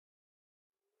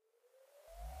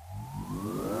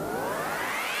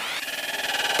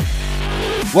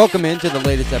Welcome into the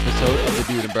latest episode of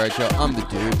the Dude and Bird Show. I'm the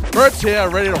Dude. Bird's here,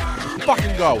 ready to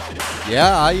fucking go.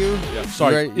 Yeah, are you? Yeah,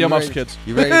 sorry. Earmuffs, kids.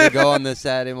 You ready to go on this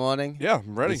Saturday morning? Yeah,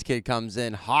 I'm ready. This kid comes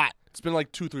in hot. It's been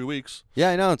like 2-3 weeks. Yeah,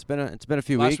 I know. It's been a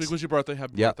few Last weeks. week was your birthday.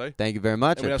 Happy Yep. birthday. Thank you very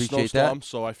much. And we I had a appreciate snowstorm, that.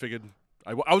 so I figured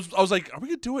I was like, are we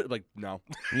gonna do it? Like, no.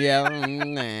 Yeah,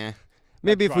 nah.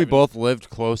 Maybe if we driving. both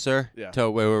lived closer Yeah. to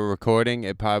where we're recording,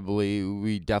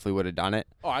 we definitely would have done it.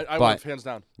 Oh, I But- went hands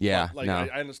down. Yeah, But, like no.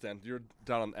 I understand. You're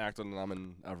down in Acton and I'm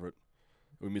in Everett.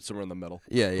 We meet somewhere in the middle.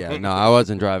 Yeah. No, I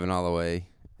wasn't driving all the way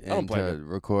I don't in blame to you.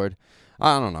 record.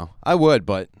 I don't know. I would,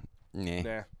 but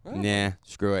nah. Nah.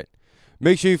 Screw it.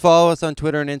 Make sure you follow us on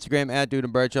Twitter and Instagram at Dude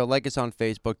and Bird Show. Like us on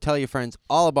Facebook. Tell your friends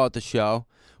all about the show.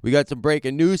 We got some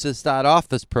breaking news to start off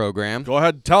this program. Go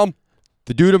ahead, tell them.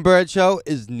 The Dude and Bird Show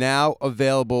is now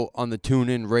available on the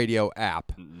TuneIn Radio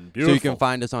app. Beautiful. So you can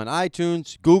find us on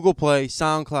iTunes, Google Play,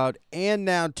 SoundCloud, and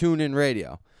now TuneIn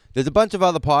Radio. There's a bunch of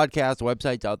other podcast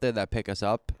websites out there that pick us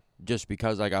up just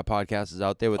because like our podcast is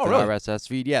out there with Oh, an really? RSS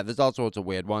feed. Yeah, there's all sorts of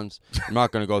weird ones. I'm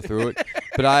not going to go through it.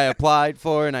 But I applied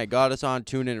for it, and I got us on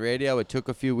TuneIn Radio. It took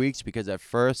a few weeks because at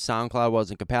first SoundCloud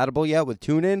wasn't compatible yet with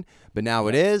TuneIn, but now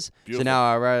it is. Beautiful. So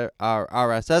now our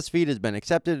RSS feed has been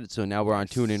accepted, so now we're on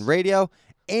TuneIn Radio.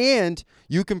 And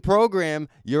you can program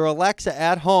your Alexa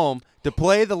at home to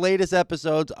play the latest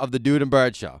episodes of the Dude and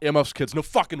Bird Show. Earmuffs, kids. No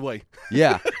fucking way.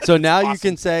 Yeah. So now you Awesome.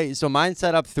 can say, so mine's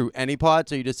set up through AnyPod.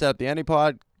 So you just set up the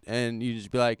AnyPod and you just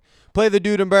be like, play the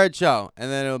Dude and Bird Show. And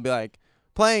then it'll be like,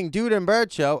 playing Dude and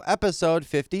Bird Show, episode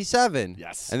 57.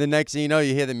 Yes. And the next thing you know,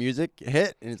 you hear the music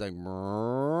hit and it's like,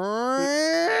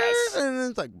 Yes. and then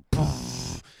it's like,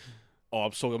 Oh,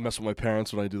 I'm so gonna mess with my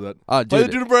parents when I do that. oh, Play the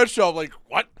dude. Dude and Bird Show. I'm like,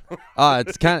 what?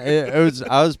 It's kind of, it was,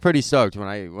 I was pretty stoked when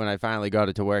I finally got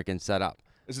it to work and set up.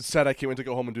 Is it sad I can't wait to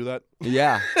go home and do that?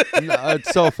 Yeah. No,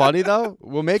 it's so funny, though.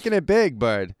 We're making it big,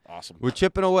 Bird. Awesome. We're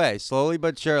chipping away, slowly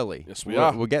but surely. Yes, we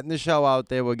are. We're getting the show out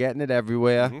there. We're getting it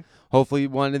everywhere. Mhm. Hopefully,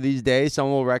 one of these days,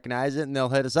 someone will recognize it, and they'll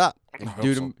hit us up. I hope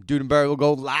Dude, so. Dude and Bird will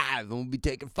go live, and we'll be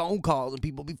taking phone calls, and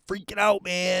people will be freaking out,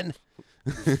 man.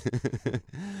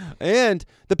 And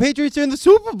the Patriots are in the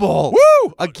Super Bowl.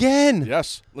 Woo! Again.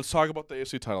 Yes. Let's talk about the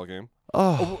AFC title game.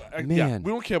 Oh, Yeah, man.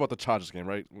 we don't care about the Chargers game,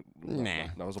 right? Nah.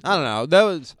 No, it was a I don't know. That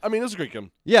was, I mean, it was a great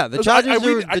game. yeah, the Listen,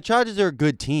 Chargers, I- the Chargers are a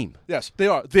good team. Yes, they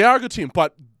are. They are a good team,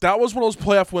 but that was one of those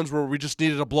playoff wins where we just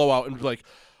needed a blowout and be like,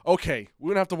 okay, we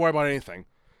don't have to worry about anything.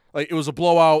 Like, it was a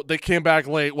blowout. They came back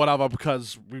late, whatever,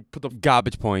 because we put the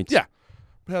Garbage points. Yeah.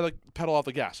 We had to pedal off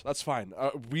the gas. That's fine.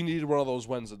 We needed one of those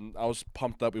wins, and I was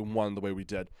pumped that we won the way we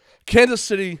did. Kansas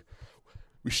City,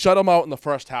 we shut them out in the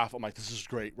first half. I'm like, this is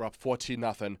great. We're up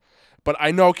 14-0. But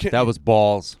I know That was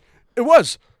balls. it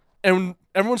was. And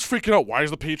everyone's freaking out. Why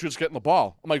is the Patriots getting the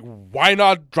ball? I'm like, why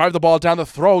not drive the ball down the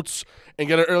throats and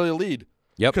get an early lead?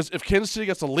 Yep. Because if Kansas City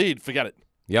gets a lead, forget it.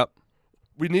 Yep.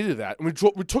 We needed that. And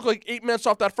we took like 8 minutes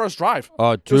off that first drive.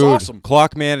 Oh, It was dude. awesome.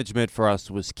 Clock management for us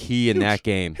was key in Huge. that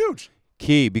game. Huge.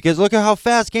 Key. Because look at how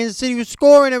fast Kansas City was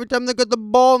scoring every time they got the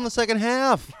ball in the second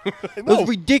half. It was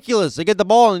ridiculous. They get the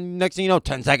ball, and next thing you know,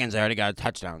 10 seconds, they already got a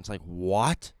touchdown. It's like,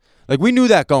 what? Like, we knew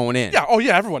that going in. Yeah. Oh,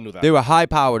 yeah. Everyone knew that. They were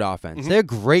high-powered offense. Mm-hmm. They're a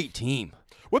great team.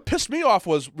 What pissed me off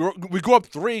was we go up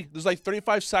 3. There's like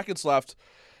 35 seconds left.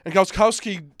 And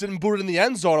Gauskowski didn't boot it in the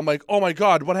end zone. I'm like, oh, my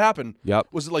God, what happened? Yep.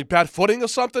 Was it like bad footing or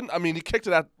something? I mean, he kicked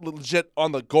it at legit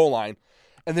on the goal line.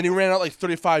 And then he ran out like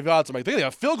 35 yards. I'm like, they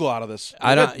got a field goal out of this.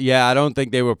 I don't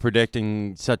think they were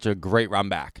predicting such a great run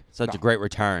back, such a great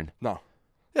return. No.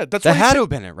 Yeah, that's That why had to have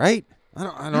been it, right? I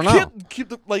don't you know. can't keep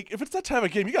the like if it's that time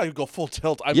of game, you gotta go full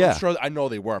tilt. I'm Yeah. sure I know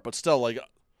they were, but still, like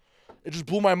it just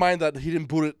blew my mind that he didn't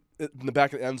boot it in the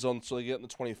back of the end zone, so they get in the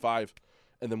 25,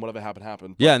 and then whatever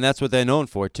happened. Yeah, and that's what they're known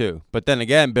for, too. But then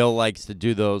again, Bill likes to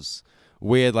do those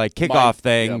weird, like, kickoff Mind-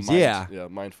 things. Yeah,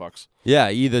 mind fucks. Yeah,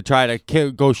 either try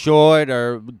to go short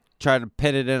or try to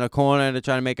pin it in a corner to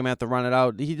try to make him have to run it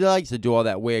out. He likes to do all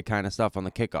that weird kind of stuff on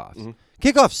the kickoffs. Mm-hmm.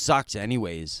 Kickoff sucks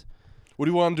anyways. What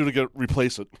do you want him to do to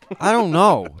replace it? I don't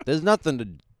know. There's nothing to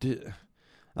do.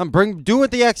 Do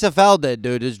what the XFL did,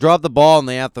 dude. Just drop the ball and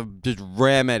they have to just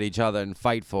ram at each other and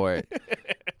fight for it.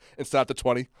 And start the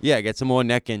 20. Yeah, get some more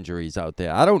neck injuries out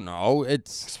there. I don't know.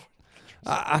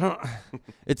 I don't.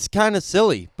 It's kind of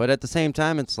silly, but at the same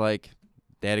time, it's like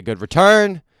they had a good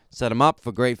return, set them up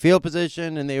for great field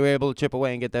position, and they were able to chip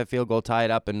away and get that field goal tied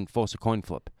up and force a coin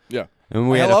flip. Yeah. And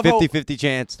we I had a love how- 50-50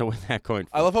 chance to win that coin flip.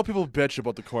 I love how people bitch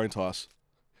about the coin toss.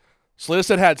 Slater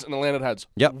said heads and it landed heads.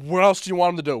 Yep. What else do you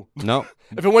want him to do? No.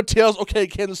 If it went tails, okay,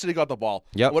 Kansas City got the ball.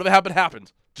 Yep. Whatever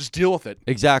happened. Just deal with it.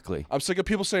 Exactly. I'm sick of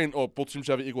people saying, oh, both teams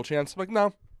have an equal chance. I'm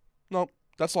like, no,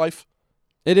 that's life.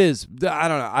 It is. I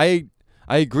don't know.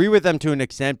 I agree with them to an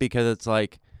extent because it's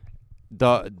like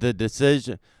the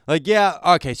decision. Like, yeah,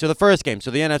 okay, so the first game,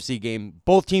 so the NFC game,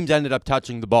 both teams ended up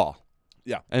touching the ball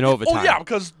Yeah. in overtime. Oh, yeah,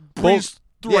 because Breeze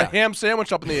threw a yeah. ham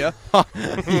sandwich up in the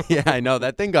air. Yeah, I know.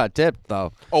 That thing got tipped,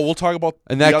 though. Oh, we'll talk about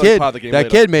And the that other kid, part of the game that later.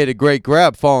 kid made a great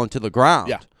grab falling to the ground.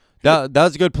 Yeah. That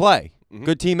was a good play. Mhm.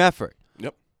 Good team effort.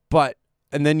 Yep. But,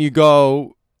 and then you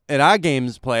go, and our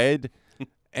game's played,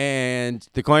 and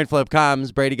the coin flip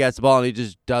comes, Brady gets the ball, and he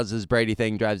just does his Brady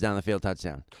thing, drives down the field,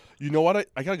 touchdown. You know what?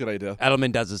 I got a good idea.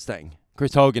 Edelman does his thing.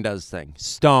 Chris Hogan does his thing.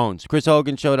 Stones. Chris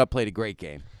Hogan showed up, played a great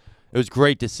game. It was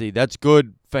great to see. That's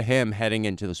good for him heading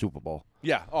into the Super Bowl.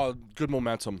 Yeah. Oh, good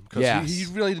momentum. Because Yes. he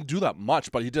really didn't do that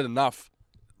much, but he did enough,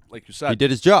 like you said. He did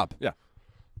his job.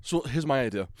 So here's my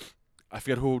idea. I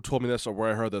forget who told me this or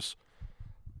where I heard this.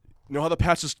 You know how the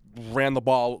Pats just ran the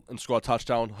ball and scored a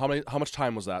touchdown? How much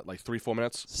time was that? Like 3-4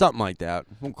 minutes? Something like that.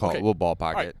 We'll call Okay. it. We'll ballpark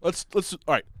All right. it. Let's all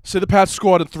right. Say the Pats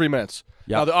scored in 3 minutes.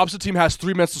 Yep. Now the opposite team has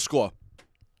 3 minutes to score.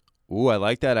 Ooh, I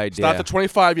like that idea. Start the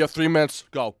 25. You have 3 minutes.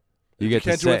 Go. You You get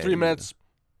can't to do it say in 3 minutes.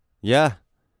 Yeah.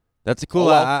 That's a cool. Oh,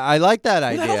 well. I like that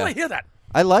Where the hell did I idea. hear that?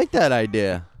 I like that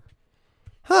idea.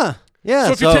 Huh. Yeah.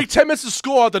 So if you take 10 minutes to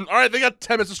score, then all right, they got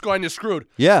 10 minutes to score and you're screwed.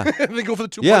 yeah. And then go for the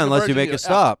 2 Yeah, point unless you conversion, make you're a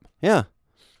stop. Yeah.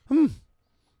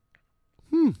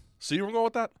 See where we're going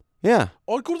with that? Yeah.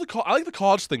 Or go to the I like the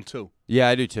college thing too. Yeah,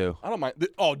 I do too. I don't mind.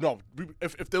 Oh no,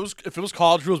 if it was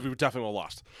college rules, we would definitely would have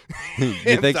lost. You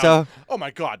Hands think down. so? Oh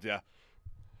my god, yeah.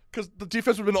 Because the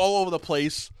defense would have been all over the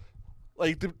place.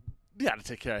 Like they had to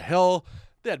take care of Hill.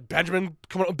 They had Benjamin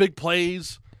coming up with big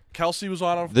plays. Kelsey was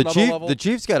on another level. The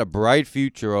Chiefs got a bright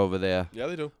future over there Yeah,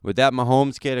 they do. with that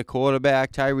Mahomes kid at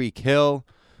quarterback, Tyreek Hill.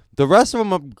 The rest of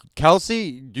them,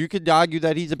 Kelsey, you could argue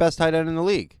that he's the best tight end in the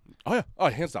league. Oh yeah. Oh,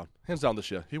 hands down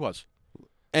this year. He was.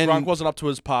 And Gronk wasn't up to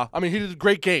his par. I mean, he did a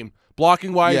great game.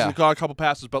 Blocking wise, Yeah. he got a couple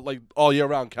passes, but like all year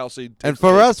round, Kelsey. takes And the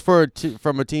for cake. us,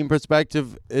 from a team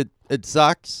perspective, it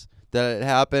sucks that it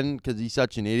happened because he's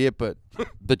such an idiot. But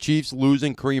the Chiefs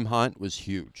losing Kareem Hunt was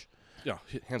huge. Yeah,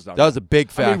 hands down. That was a big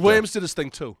I factor. mean, Williams did his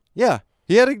thing too. Yeah,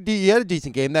 he had a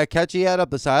decent game. That catch he had up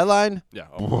the sideline. Yeah.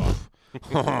 Oh,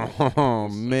 God. Oh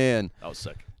man, That was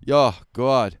sick. oh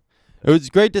god, it was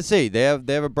great to see. They have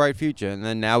a bright future, and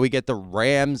then now we get the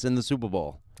Rams in the Super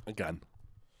Bowl. Again.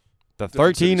 The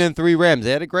Different 13-3 Rams.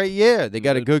 They had a great year. They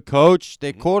got a good coach.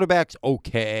 Their quarterback's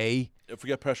okay. If we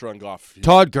get pressure on Goff.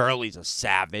 Todd Gurley's a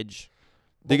savage.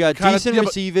 They got decent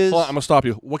receivers. Hold on, I'm going to stop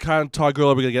you. What kind of Todd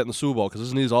Gurley are we going to get in the Super Bowl? Because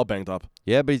his knee's all banged up.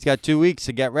 Yeah, but he's got 2 weeks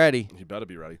to get ready. He better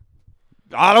be ready.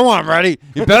 I don't want him ready.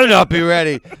 You better not be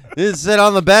ready. You sit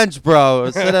on the bench, bro.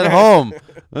 Or sit at home.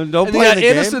 And don't And they play got the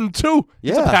game. Anderson, too.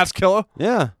 He's a Yeah. pass killer.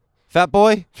 Yeah. Fat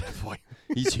boy. Boy.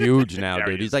 He's huge now, Yeah,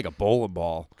 he dude. is. He's like a bowling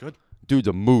ball. Good. Dude's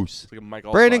a moose. It's like a Mike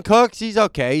Brandon Allstott. Cooks, he's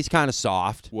okay. He's kind of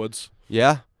soft. Woods.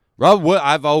 Yeah. Rob Wood,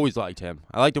 I've always liked him.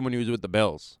 I liked him when he was with the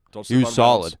Bills. Don't He sleep was on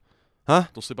solid. Reynolds. Huh?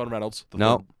 Don't sleep on Reynolds.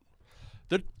 No.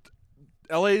 The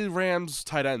L.A. Rams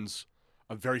tight ends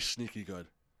are very sneaky good.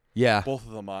 Yeah. Both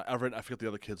of them are. Everett, I forget the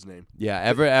other kid's name. Yeah.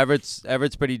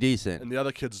 Everett's pretty decent. And the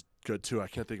other kid's good, too. I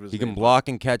can't think of his He name. can block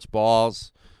and catch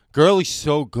balls. Gurley's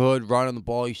so good running the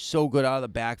ball. He's so good out of the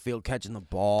backfield catching the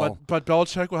ball. But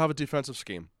Belichick will have a defensive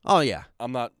scheme. Oh, yeah.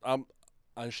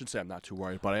 I should say I'm not too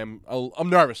worried, but I'm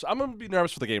nervous. I'm going to be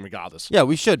nervous for the game regardless. Yeah,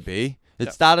 we should be. It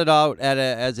Yeah. started out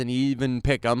as an even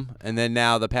pick'em, and then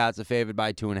now the Pats are favored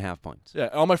by 2.5 points. Yeah,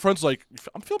 all my friends are like,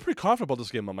 I'm feeling pretty confident about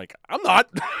this game. I'm like, I'm not.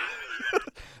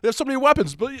 They have so many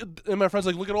weapons. And my friends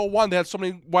are like, look at all one. They had so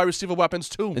many wide receiver weapons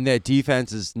too. And their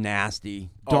defense is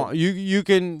nasty. Oh. Don't you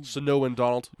can Sano and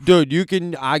Donald. dude, you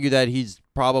can argue that he's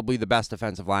probably the best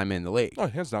defensive lineman in the league. Oh,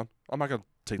 hands down. I'm not going to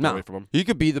take that No, away from him. he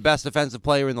could be the best defensive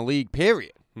player in the league.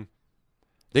 Period.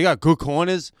 They got good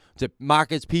corners. To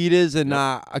Marcus Peters and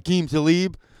Akeem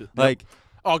Talib. Like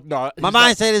Oh, no. my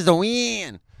mindset is to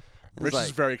win. It's Rich like-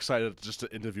 is very excited just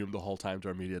to interview him the whole time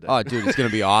during media day. Oh, dude, it's gonna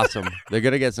be awesome. They're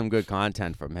gonna get some good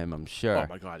content from him, I'm Oh, sure.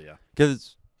 my God, yeah.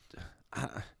 Because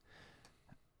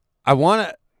I want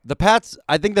to. The Pats.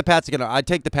 I think the Pats are gonna. I'd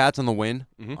take the Pats on the win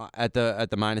at the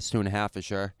 -2.5 for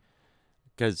sure.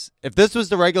 Because if this was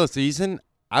the regular season,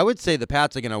 I would say the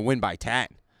Pats are gonna win by 10.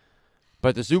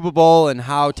 But the Super Bowl and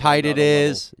how tight it another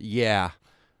level. is, yeah,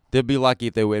 they'll be lucky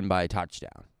if they win by a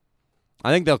touchdown.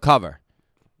 I think they'll cover.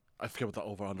 I forget what the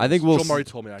over I think we'll Joe Murray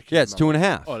s- told me. I can't Yeah, it's remember.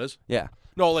 2.5. Oh, it is? Yeah.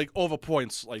 No, like over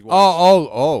points. Like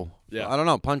Oh. Yeah. I don't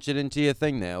know. Punch it into your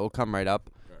thing there. It'll come right up.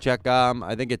 Check.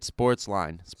 I think it's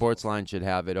Sportsline. Sportsline should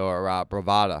have it, or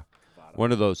Bravada.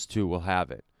 One of those two will have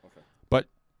it. Okay. But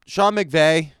Sean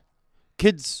McVay,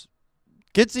 kid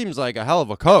seems like a hell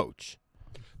of a coach.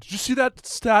 Did you see that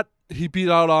stat? He beat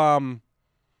out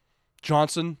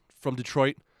Johnson from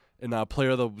Detroit in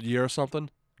Player of the Year or something.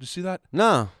 Did you see that?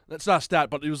 No. That's not a stat,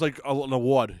 but it was like an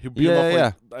award. He beat him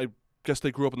up, I guess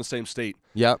they grew up in the same state.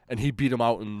 Yep. And he beat him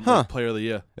out in like, Player of the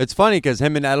Year. It's funny because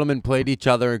him and Edelman played each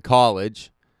other in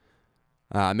college.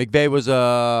 McVay was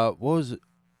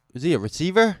was he a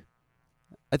receiver?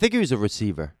 I think he was a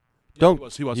receiver. Yeah,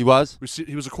 he was. He was?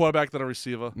 He was a quarterback, then a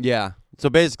receiver. Yeah. So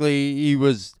basically, he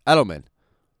was Edelman.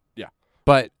 Yeah.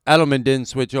 But Edelman didn't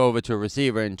switch over to a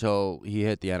receiver until he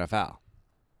hit the NFL.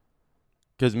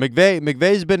 Because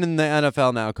McVay's been in the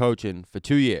NFL now coaching for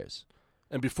 2 years.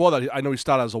 And before that, I know he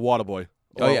started as a water boy.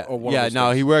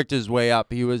 He worked his way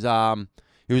up. He was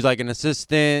like an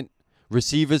assistant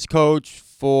receivers coach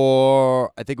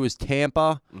for, I think it was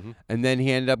Tampa, and then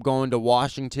he ended up going to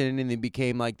Washington, and he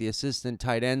became like the assistant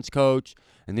tight ends coach,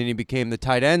 and then he became the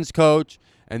tight ends coach,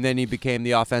 and then he became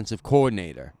the offensive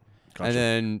coordinator. Gotcha. And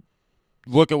then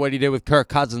look at what he did with Kirk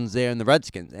Cousins there in the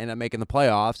Redskins. Ended up making the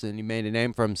playoffs, and he made a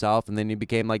name for himself, and then he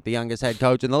became like the youngest head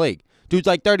coach in the league. Dude's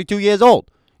like 32 years old.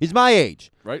 He's my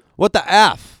age. Right. What the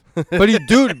F? But he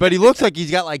looks like he's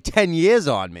got like 10 years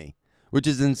on me, which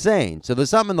is insane. So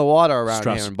there's something in the water around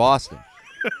here in Boston.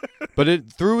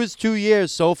 But through his 2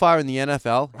 years so far in the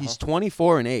NFL, he's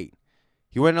 24-8.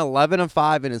 He went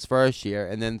 11-5 in his first year,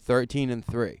 and then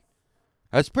 13-3.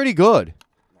 That's pretty good.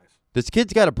 Nice. This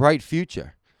kid's got a bright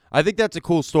future. I think that's a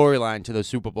cool storyline to the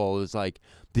Super Bowl. Is like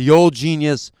the old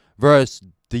genius versus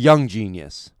the young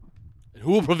genius.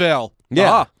 Who will prevail?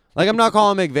 Yeah. Like, I'm not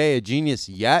calling McVay a genius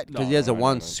yet because he hasn't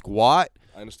won squat.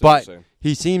 I understand but what you're saying.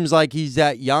 He seems like he's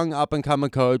that young up-and-coming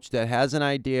coach that has an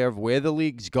idea of where the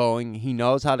league's going. He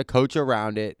knows how to coach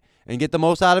around it and get the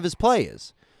most out of his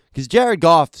players. Because Jared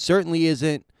Goff certainly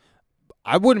isn't –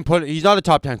 he's not a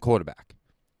top 10 quarterback.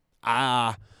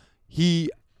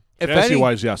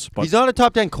 Fantasy-wise, yes. But he's not a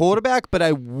top 10 quarterback, but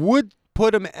I would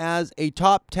put him as a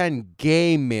top 10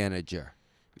 game manager.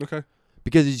 Okay.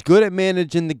 Because he's good at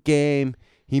managing the game.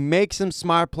 He makes some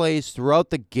smart plays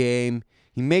throughout the game.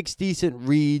 He makes decent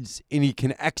reads, and he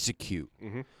can execute.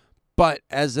 Mm-hmm. But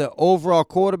as an overall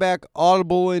quarterback,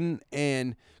 audibling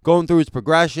and going through his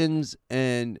progressions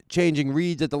and changing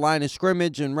reads at the line of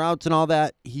scrimmage and routes and all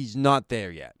that, he's not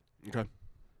there yet. Okay.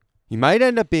 He might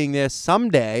end up being there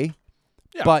someday,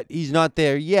 but he's not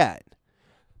there yet.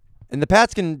 And the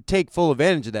Pats can take full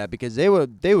advantage of that because they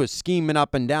were scheming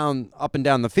up and down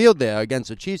the field there against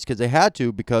the Chiefs because they had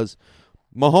to, because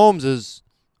Mahomes is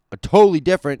a totally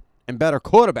different and better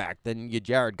quarterback than your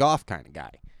Jared Goff kind of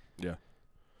guy. Yeah.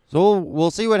 So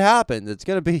we'll see what happens. It's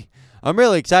going to be – I'm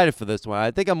really excited for this one.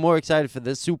 I think I'm more excited for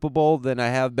this Super Bowl than I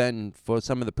have been for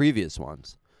some of the previous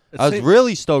ones. I was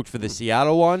really stoked for the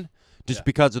Seattle one just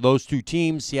because of those two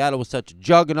teams. Seattle was such a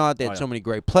juggernaut. They had so many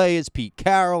great players. Pete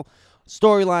Carroll.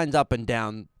 Storylines up and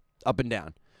down.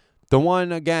 The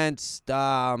one against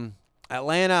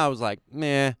Atlanta, I was like,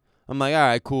 meh. I'm like, all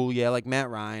right, cool. Yeah, like Matt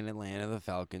Ryan, Atlanta, the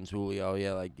Falcons, Julio.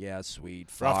 Yeah, like, yeah,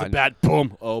 sweet. Fun. Off the bat,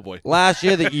 boom. Oh, boy. Last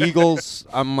year, the Eagles,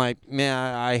 I'm like,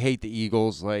 man, I hate the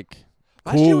Eagles. Like,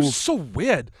 last year was so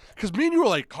weird because me and you were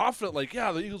like confident, like,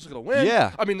 yeah, the Eagles are going to win.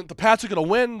 Yeah. I mean, the Pats are going to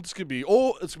win. It's going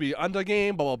to be under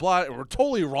game, blah, blah, blah. And we're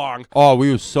totally wrong. Oh, we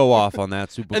were so off on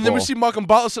that Super Bowl. And then we see Malcolm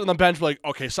Butler sitting on the bench. We're like,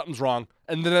 okay, something's wrong.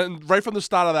 And then right from the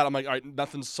start of that, I'm like, all right,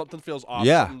 something feels off.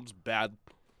 Yeah. Something's bad.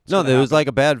 No, there was like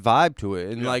a bad vibe to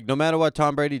it. And like no matter what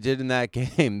Tom Brady did in that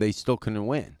game, they still couldn't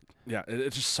win. Yeah,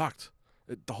 it just sucked.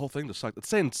 The whole thing just sucked. It's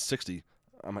saying 60.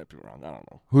 I might be wrong. I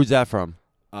don't know. Who's that from?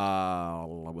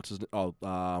 What's his name? Oh,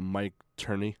 Mike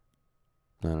Turney.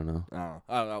 I don't know. I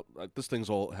don't know. This thing's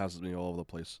has me all over the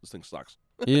place. This thing sucks.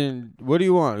 What do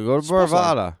you want? Go to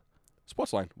Bravada.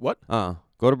 Sportsline. What? Go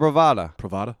to Bravada.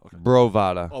 Bravada? Okay.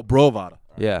 Brovada. Oh, Brovada.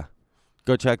 Yeah.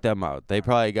 Go check them out. They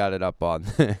probably got it up on.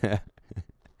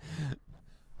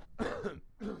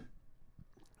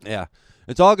 Yeah.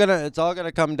 It's all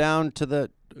gonna come down to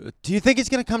the. Do you think it's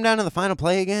gonna come down to the final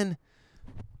play again?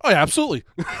 Oh yeah, absolutely.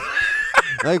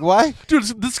 Like why? Dude,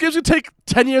 this game's gonna take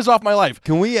 10 years off my life.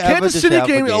 Can we ever Kansas just City have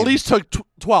game a game at least took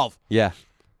 12. Yeah.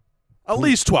 At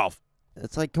least 12.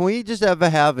 It's like, can we just ever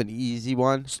have an easy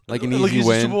one? Like an easy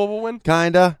win? Super Bowl win?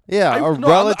 Kinda. Yeah. I'm on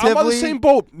the same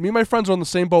boat. Me and my friends are on the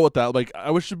same boat with that. Like,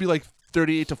 I wish it would be like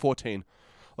 38-14.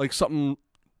 Like something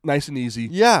nice and easy.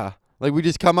 Yeah. Like we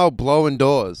just come out blowing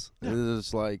doors. Yeah. It's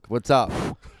just like, what's up?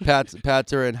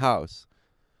 Pats are in house.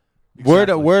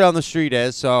 Exactly. Word on the street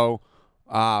is, so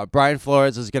Brian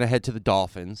Flores is going to head to the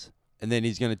Dolphins, and then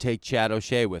he's going to take Chad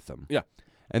O'Shea with him. Yeah.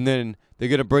 And then they're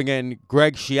going to bring in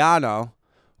Greg Schiano,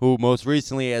 who most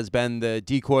recently has been the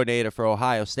D coordinator for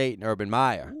Ohio State and Urban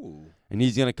Meyer. Ooh. And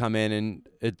he's going to come in, and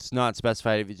it's not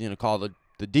specified if he's going to call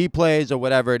the the D plays or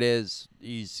whatever it is,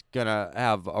 he's gonna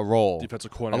have a role.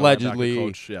 Defensive coordinator, allegedly,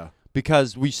 coach, yeah.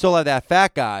 Because we still have that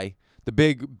fat guy, the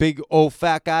big old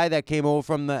fat guy that came over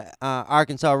from the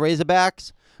Arkansas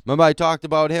Razorbacks. Remember I talked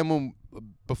about him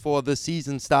before the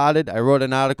season started? I wrote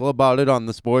an article about it on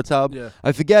the Sports Hub. Yeah.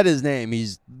 I forget his name.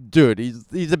 He's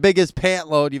the biggest pant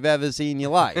load you've ever seen in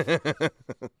your life.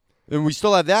 And we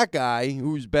still have that guy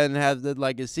who's has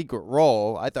like a secret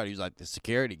role. I thought he was like the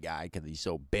security guy because he's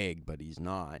so big, but he's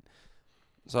not.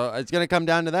 So it's going to come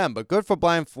down to them. But good for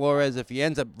Brian Flores if he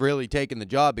ends up really taking the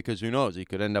job, because who knows? He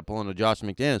could end up pulling a Josh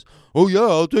McDaniels. Oh, yeah,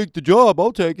 I'll take the job.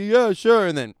 I'll take it. Yeah, sure.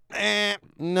 And then,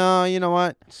 no, you know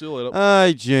what? See you later.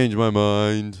 I changed my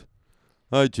mind.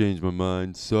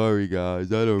 Sorry,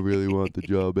 guys. I don't really want the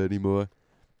job anymore.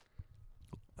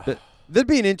 That'd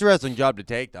be an interesting job to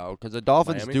take, though, because the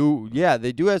Dolphins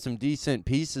they do have some decent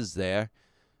pieces there.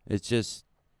 It's just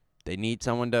they need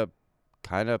someone to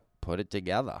kind of put it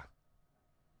together.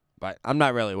 But I'm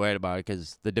not really worried about it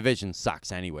because the division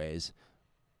sucks anyways.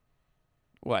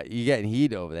 What, you getting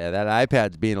heat over there? That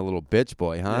iPad's being a little bitch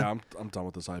boy, huh? Yeah, I'm done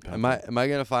with this iPad. Am I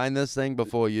gonna find this thing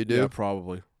before you do? Yeah,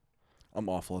 probably. I'm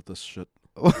awful at this shit.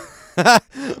 I'm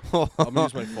gonna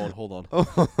use my phone. Hold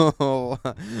on.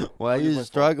 Why are you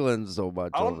struggling so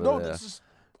much I don't over know. there?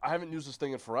 I haven't used this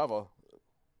thing in forever.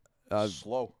 It's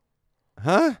slow.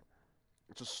 Huh?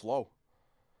 It's just slow.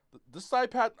 This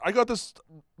iPad, I got this.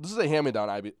 This is a hand-me-down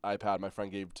iPad my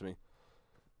friend gave to me.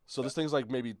 So this thing's like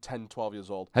maybe 10, 12 years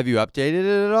old. Have you updated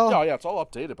it at all? Yeah, it's all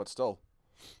updated, but still.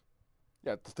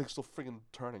 Yeah, the thing's still freaking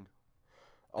turning.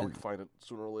 I'll find it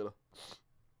sooner or later.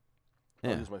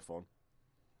 I'll use my phone.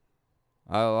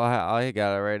 I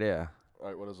got it right here. All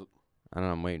right, what is it? I don't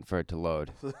know. I'm waiting for it to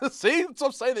load. See? That's what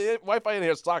I'm saying. The Wi-Fi in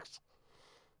here sucks.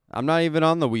 I'm not even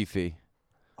on the Wi-Fi.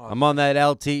 I'm on that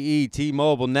LTE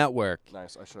T-Mobile network.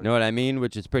 Nice. I should. Know what I mean?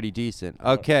 Which is pretty decent.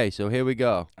 Okay, so here we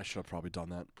go. I should have probably done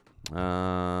that.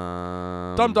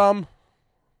 Dum.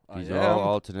 These are all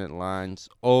alternate lines.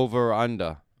 Over,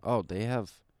 under. Oh, they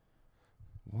have.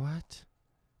 What?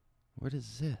 What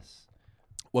is this?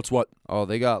 What's what? Oh,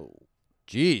 they got.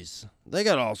 Jeez, they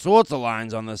got all sorts of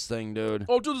lines on this thing, dude.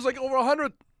 Oh, dude, there's like over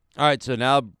 100. All right, so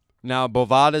now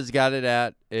Bovada's got it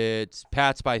at it's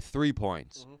Pats by 3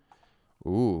 points. Mm-hmm.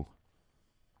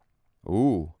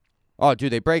 Ooh. Oh,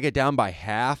 dude, they break it down by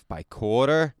half, by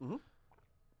quarter. Mm-hmm.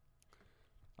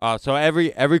 So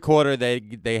every quarter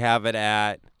they have it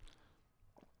at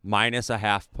minus a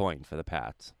half point for the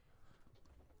Pats.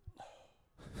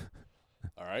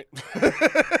 All right.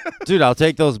 Dude, I'll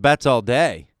take those bets all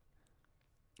day.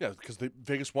 Yeah, because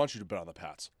Vegas wants you to bet on the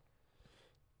Pats.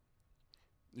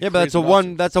 Yeah, but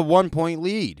that's a 1 point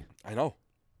lead. I know. All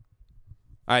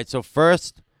right, so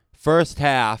first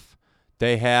half,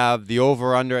 they have the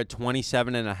over-under at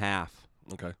 27.5.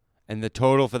 Okay. And the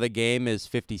total for the game is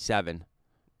 57.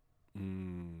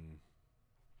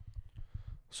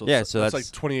 So yeah, that's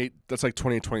like 28. That's like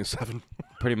 28-27.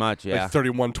 Pretty much, yeah. Like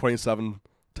 31-27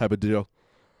 type of deal.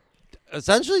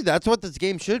 Essentially, that's what this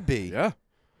game should be. Yeah.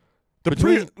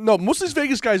 Most of these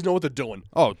Vegas guys know what they're doing.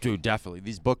 Oh, dude, definitely.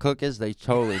 These book hookers, they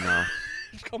totally know.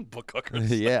 Just call them book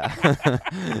hookers. Yeah.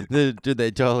 Dude,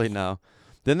 they totally know.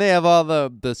 Then they have all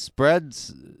the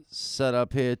spreads set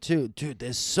up here, too. Dude,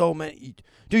 there's so many.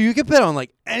 Dude, you can bet on,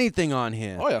 like, anything on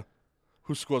here. Oh, yeah.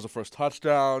 Who scores the first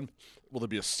touchdown? Will there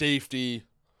be a safety?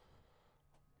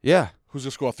 Yeah. Who's going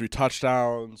to score 3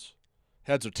 touchdowns?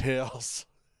 Heads or tails?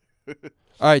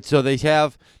 All right, so they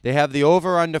have the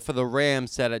over-under for the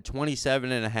Rams set at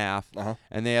 27.5,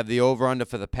 and they have the over-under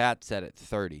for the Pats set at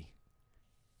 30.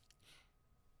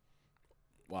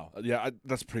 Wow. Yeah,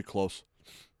 that's pretty close.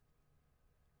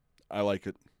 I like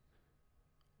it.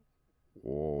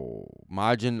 Oh,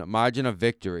 margin of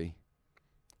victory.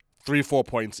 3-4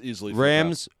 points easily.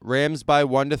 Rams by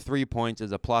 1 to 3 points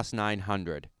is a plus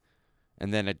 900.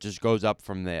 And then it just goes up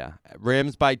from there.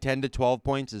 Rams by 10 to 12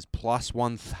 points is plus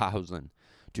 1,000.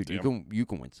 Dude, damn. you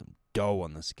can win some dough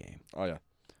on this game. Oh, yeah.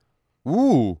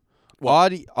 Ooh.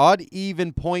 Odd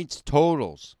even points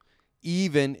totals.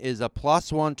 Even is a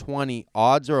plus 120.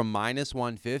 Odds are a minus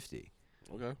 150.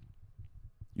 Okay.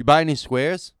 You buy any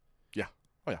squares? Yeah.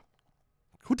 Oh, yeah.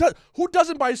 Who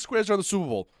doesn't buy squares during the Super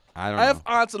Bowl? I don't know. I have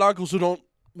aunts and uncles who don't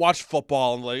watch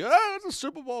football and like, it's a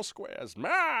Super Bowl squares.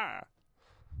 I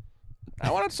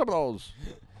wanted some of those.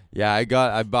 Yeah, I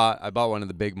bought one of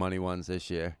the big money ones this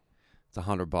year. It's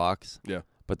 $100. Yeah.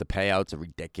 But the payouts are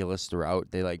ridiculous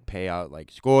throughout. They like pay out like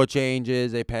score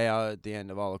changes. They pay out at the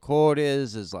end of all the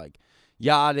quarters. There's like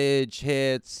yardage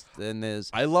hits. Then there's.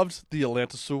 I loved the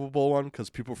Atlanta Super Bowl one because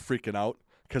people were freaking out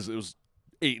because it was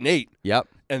 8-8. Yep.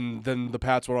 And then the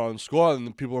Pats went on and scored, and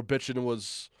the people were bitching it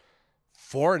was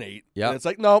 4-8. Yep. And it's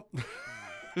like, nope.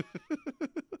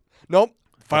 Nope.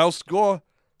 Final score.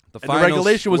 The And the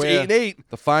regulation was 8-8.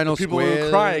 The final People square were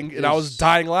crying, and I was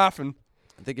dying laughing.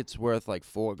 I think it's worth like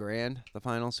 $4,000. The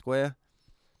final square.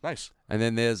 Nice. And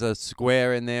then there's a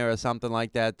square in there or something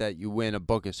like that you win a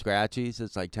book of scratchies.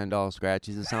 It's like $10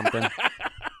 scratchies or something.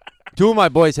 Two of my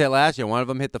boys hit last year. One of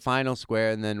them hit the final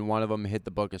square, and then one of them hit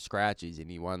the book of scratchies, and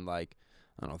he won like,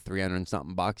 I don't know, 300 and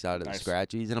something bucks out of Nice. the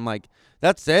scratchies. And I'm like,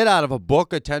 that's it out of a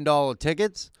book of $10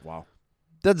 tickets? Wow.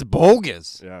 That's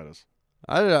bogus. Yeah, it is.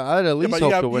 I'd at least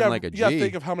hope to win like a G. You got to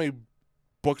think of how many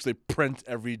books they print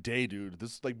every day, dude.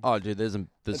 This is like, Oh, dude, there's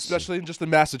especially just in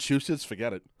Massachusetts,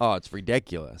 forget it. oh, it's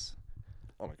ridiculous.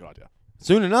 Oh my God, yeah.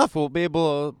 Soon enough, we'll be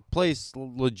able to place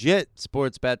legit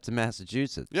sports bets in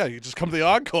Massachusetts. Yeah, you just come to the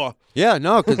Encore. Yeah,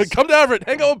 no, because Come to Everett,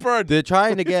 hang out with Bird. they're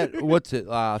trying to get what's it?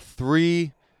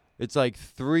 Three. It's like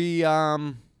three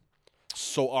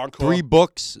So Encore.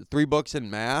 books in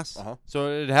Mass. Uh-huh. So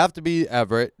it'd have to be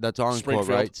Everett. That's Encore, Springfield.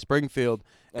 right? Springfield.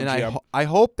 And MGM. I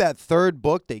hope that third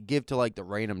book they give to like the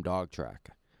Raynham Dog Track.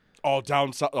 Oh,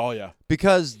 down south. Oh, yeah.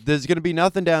 Because there's going to be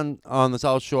nothing down on the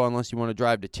South Shore unless you want to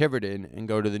drive to Tiverton and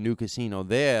go to the new casino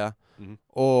there. Mhm.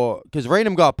 Or because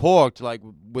Raynham got porked, like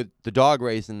with the dog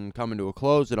racing coming to a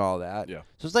close and all that. Yeah.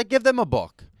 So it's like, give them a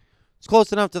book. It's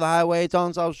close enough to the highway. It's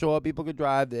on South Shore. People could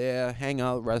drive there, hang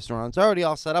out, restaurants. Already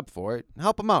all set up for it.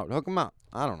 Help them out. Hook them out.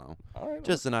 I don't know. All right.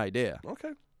 Just an idea. Okay.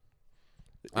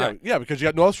 All Yeah, right. yeah, because you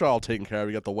got North Shore all taken care of.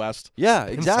 You got the West. Yeah,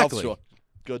 and South exactly. Shore.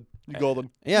 Good. You golden.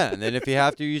 Yeah, and then if you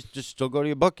have to, you just still go to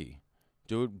your bookie.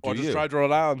 Do Or just you. drive to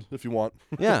Rhode Island if you want.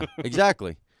 Yeah,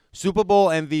 exactly. Super Bowl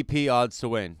MVP odds to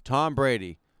win. Tom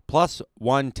Brady, plus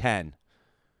 110.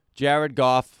 Jared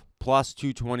Goff, plus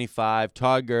 225.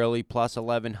 Todd Gurley, plus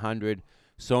 1,100.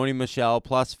 Sony Michelle,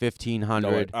 plus No,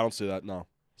 1,500. wait, I don't see that. No.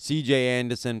 C.J.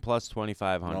 Anderson, plus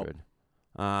 2,500.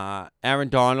 Aaron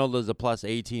Donald is a plus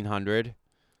 1,800.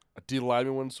 D.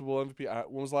 Lyman wins Super Bowl MVP.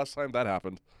 When was the last time that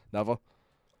happened? Never.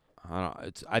 I don't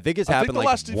know. I think it's I think happened the like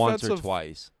last once or defensive-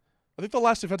 twice. I think the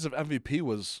last defensive MVP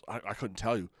was, I couldn't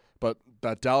tell you, but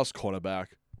that Dallas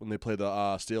quarterback when they played the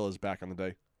Steelers back in the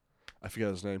day. I forget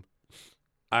his name.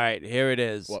 All right, here it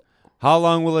is. What? How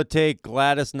long will it take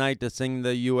Gladys Knight to sing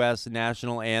the U.S.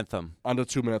 national anthem? Under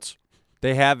 2 minutes.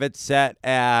 They have it set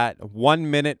at 1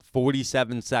 minute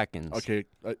 47 seconds. Okay,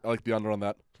 I like the under on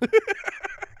that.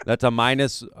 That's a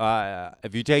minus.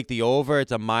 If you take the over,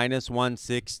 it's a minus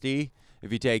 160.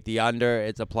 If you take the under,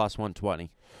 it's a plus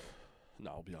 120. No,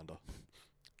 I'll be under.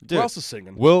 Dude, Who else is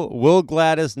singing? will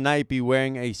Gladys Knight be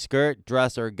wearing a skirt,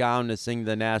 dress, or gown to sing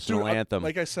the national Dude, anthem?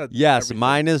 like I said, Yes, everything.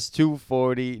 minus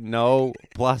 240. No,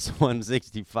 plus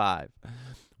 165.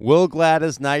 Will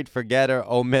Gladys Knight forget or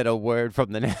omit a word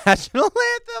from the national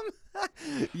anthem?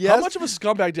 Yes. How much of a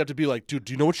scumbag do you have to be like, dude,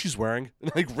 do you know what she's wearing?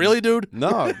 Like, really, dude?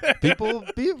 No, people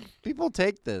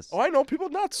take this. Oh, I know. People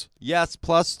nuts. Yes,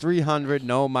 plus 300.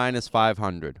 No, minus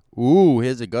 500. Ooh,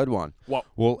 here's a good one. What?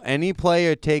 Will any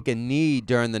player take a knee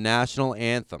during the national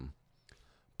anthem?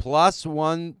 Plus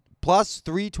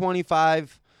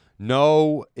 325.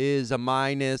 No is a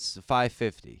minus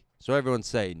 550. So everyone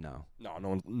say no.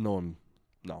 No.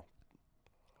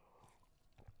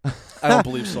 I don't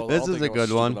believe so. This I don't is think a I was good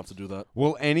stupid one. enough to do that.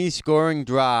 Will any scoring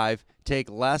drive take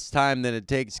less time than it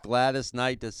takes Gladys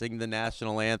Knight to sing the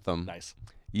national anthem? Nice.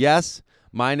 Yes,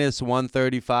 minus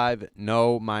 135.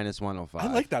 No, minus 105.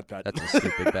 I like that bet. That's a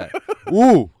stupid bet.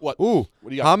 Ooh. What? Ooh. What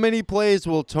do you got? How many plays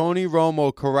will Tony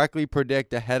Romo correctly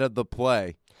predict ahead of the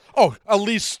play? Oh, at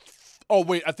least. Oh,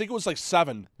 wait. I think it was like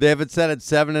 7. They have it set at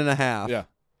 7.5. Yeah.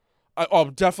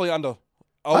 Definitely under.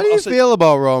 How do you feel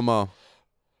about Romo?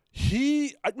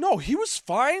 He was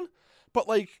fine, but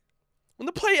like when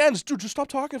the play ends, dude, just stop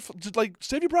talking. Just like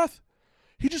save your breath.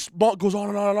 He just goes on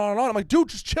and on and on and on. I'm like, dude,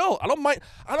 just chill. I don't mind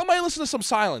listening to some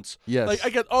silence. Yes. Like I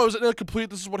get, it was incomplete.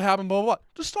 This is what happened. Blah blah blah.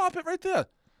 Just stop it right there.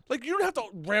 Like you don't have to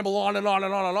ramble on and on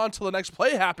and on and on until the next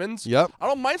play happens. Yep. I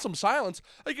don't mind some silence.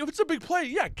 Like if it's a big play,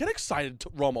 yeah, get excited,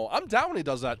 Romo. I'm down when he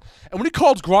does that. And when he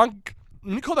called Gronk,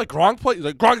 that Gronk play, he's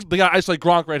like Gronk, the guy isolate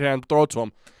Gronk right hand, throw it to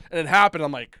him, and it happened.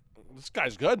 I'm like, this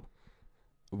guy's good.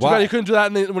 Too bad he couldn't do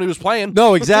that when he was playing.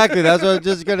 No, exactly. That's what I was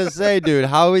just going to say, dude.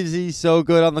 How is he so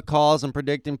good on the calls and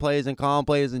predicting plays and calling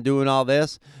plays and doing all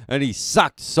this? And he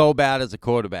sucked so bad as a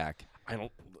quarterback.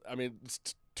 It's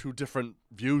two different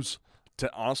views,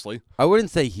 honestly. I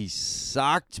wouldn't say he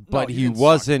sucked, but he he didn't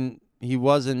wasn't. He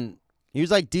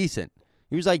was like decent.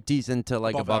 He was like decent to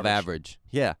like Above above average.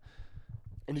 Yeah.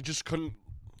 And he just couldn't.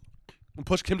 When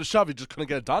push came to shove, he just couldn't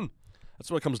get it done.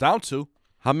 That's what it comes down to.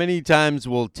 How many times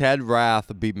will Ted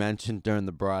Rath be mentioned during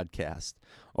the broadcast?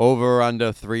 Over or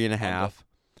under 3.5?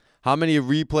 How many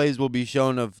replays will be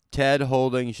shown of Ted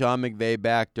holding Sean McVay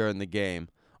back during the game?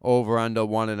 Over under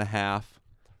 1.5.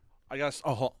 I guess.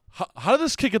 Oh, how did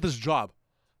this kid get this job?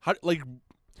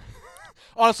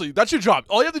 Honestly, that's your job.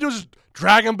 All you have to do is just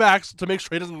drag him back to make sure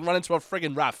he doesn't run into a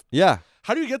friggin' ref. Yeah.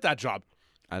 How do you get that job?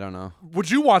 I don't know. Would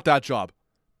you want that job?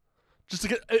 Just to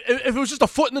get, if it was just a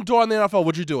foot in the door in the NFL,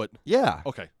 would you do it? Yeah.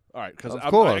 Okay, all right. Because Of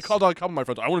course. I called out a couple of my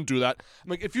friends. I wouldn't do that. I'm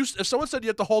like, if someone said you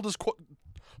have to hold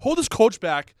this coach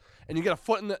back and you get a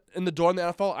foot in the door in the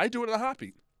NFL, I do it in a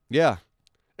heartbeat. Yeah.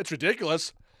 It's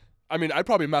ridiculous. I mean, I'd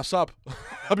probably mess up.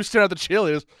 I'd be staring at the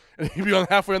cheerleaders, and he'd be on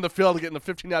halfway on the field getting a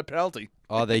 15-yard penalty.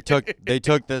 Oh, they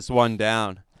took this one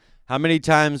down. How many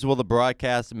times will the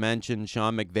broadcast mention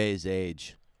Sean McVay's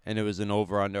age? And it was an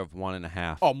over-under of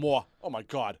 1.5. Oh, more. Oh, my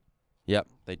God. Yep,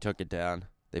 they took it down.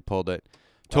 They pulled it.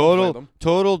 I don't blame them.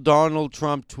 Total Donald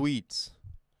Trump tweets.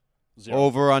 0.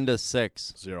 Over under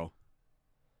 6. 0.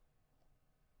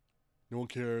 No one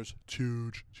cares. It's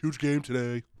huge. Huge game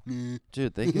today.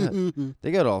 Dude,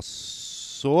 they got all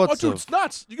sorts Oh, dude, of. it's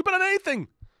nuts. You can bet on anything.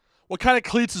 What kind of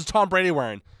cleats is Tom Brady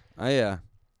wearing? Oh yeah.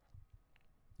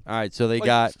 All right, so they Like,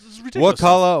 got this is ridiculous.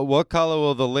 what color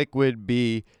will the liquid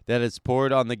be that is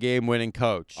poured on the game-winning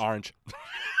coach? Orange.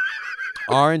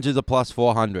 Orange is a plus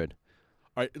 400.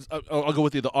 All right, I'll go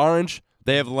with you. The orange.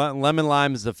 They have lemon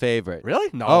lime is the favorite. Really?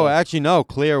 No. Oh, actually no.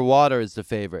 Clear water is the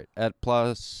favorite at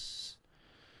plus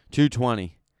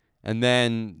 220, and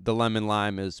then the lemon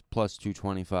lime is plus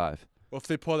 225. What if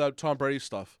they pour that Tom Brady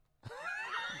stuff?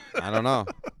 I don't know.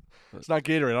 It's not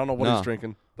Gatorade. I don't know what No. he's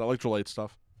drinking. The electrolyte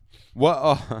stuff.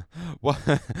 What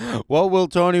will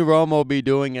Tony Romo be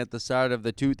doing at the start of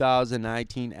the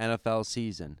 2019 NFL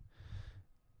season?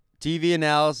 TV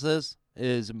analysis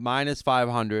is minus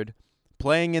 500.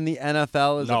 Playing in the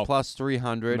NFL is No. a plus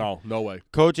 300. No way.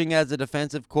 Coaching as a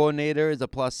defensive coordinator is a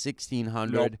plus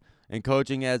 1,600. Nope. And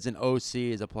coaching as an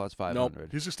OC is a plus 500. Nope.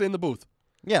 He's gonna stay in the booth.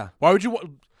 Yeah. Why would you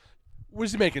want? What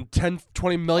is he making? 10,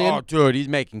 20 million? Oh, dude, he's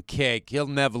making cake. He'll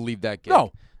never leave that gig.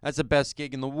 No. That's the best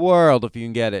gig in the world if you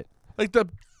can get it. Like the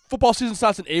football season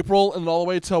starts in April and all the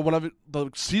way till whenever the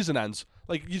season ends.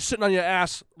 Like you're sitting on your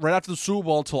ass right after the Super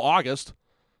Bowl until August,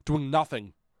 doing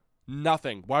nothing.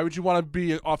 Nothing. Why would you want to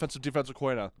be an offensive defensive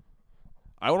coordinator?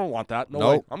 I wouldn't want that. No way.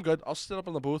 Nope. I'm good. I'll sit up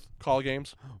in the booth, call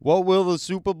games. What will the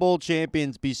Super Bowl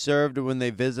champions be served when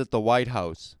they visit the White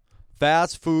House?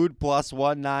 Fast food plus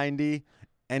 190.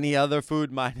 Any other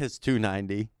food minus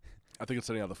 290. I think it's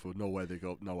any other food. No way they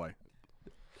go. No way.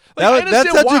 That's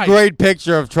such why. a great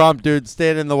picture of Trump, dude,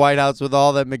 standing in the White House with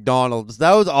all that McDonald's.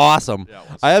 That was awesome. Yeah, it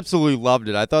was. I absolutely loved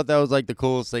it. I thought that was like the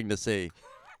coolest thing to see.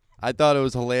 I thought it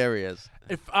was hilarious.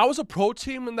 If I was a pro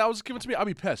team and that was given to me, I'd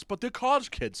be pissed. But they're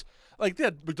college kids. Like, they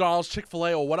had McDonald's,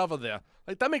 Chick-fil-A, or whatever there.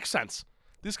 Like, that makes sense.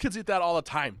 These kids eat that all the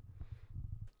time.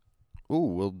 Ooh,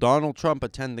 will Donald Trump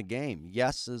attend the game?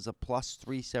 Yes is a plus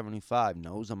 375.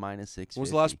 No is a minus 650. When was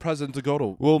the last president to go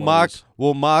to Will one of Mark these?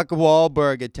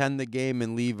 Wahlberg attend the game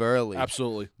and leave early?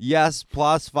 Absolutely. Yes,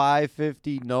 plus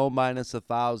 550. No, minus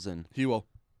 1,000. He will.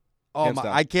 Oh Hands my!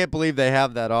 down. I can't believe they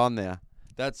have that on there.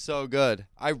 That's so good.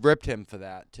 I ripped him for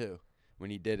that too when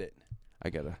he did it. I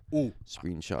gotta Ooh.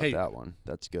 screenshot Hey. that one.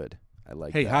 That's good. I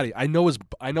like Hey, that. Hattie, I know his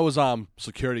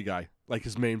security guy, like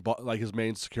his main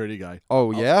security guy.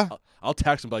 Oh yeah. I'll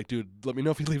text him, be like, dude, let me know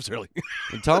if he leaves early.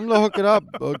 And tell him to hook it up.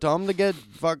 Oh, tell him to get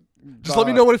Just let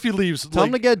me know if he leaves. Tell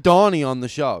him Like, to get Donnie on the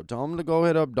show. Tell him to go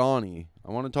hit up Donnie.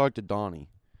 I want to talk to Donnie.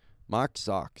 Mark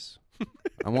sucks.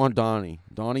 I want Donnie.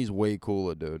 Donnie's way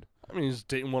cooler, dude. I mean, he's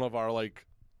dating one of our like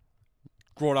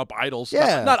grown-up idols.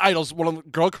 Yeah. Not idols. One of the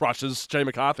girl crushes, Jenny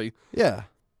McCarthy. Yeah.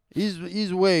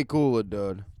 He's way cooler,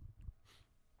 dude.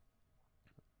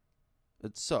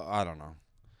 It's so I don't know.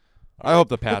 I hope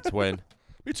the Pats win.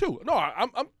 Me too. No, I'm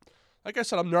like I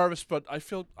said, I'm nervous, but I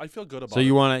feel good about So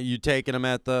it. you taking him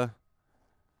at the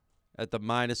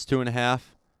minus 2.5?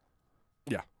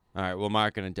 Yeah. All right, we're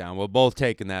marking it down. We're both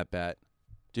taking that bet.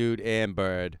 Dude and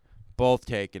Bird, both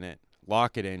taking it.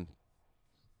 Lock it in.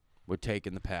 We're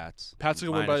taking the Pats. Pats are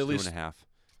gonna win by at least 2.5.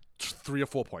 3 or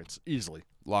 4 points easily.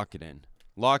 Lock it in.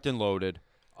 Locked and loaded.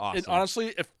 Awesome. And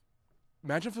honestly,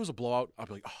 imagine if it was a blowout, I'd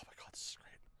be like, oh my god, this is great.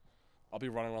 I'll be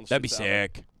running around the That'd be streets that way.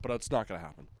 sick. But it's not gonna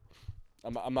happen.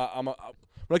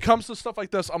 When it comes to stuff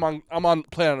like this, I'm on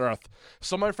planet Earth.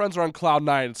 Some of my friends are on cloud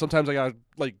 9, and sometimes I gotta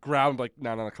like grab them, like,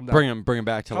 no, come down. Bring him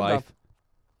back to Calm life. down.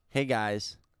 Hey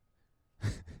guys.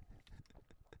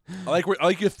 I like your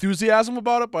enthusiasm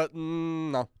about it, but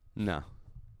no. No.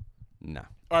 All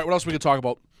right, what else we can talk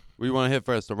about? We want to hit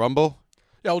first the Rumble?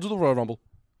 Yeah, we'll do the Royal Rumble.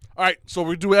 All right, so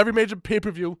we do every major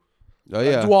pay-per-view. Oh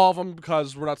yeah. Do all of them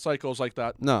because we're not psychos like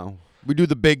that. No. We do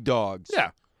the big dogs.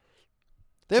 Yeah.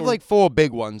 They have like 4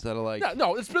 big ones that are like. Yeah,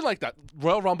 no, it's been like that.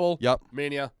 Royal Rumble, Yep.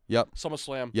 Mania, Yep.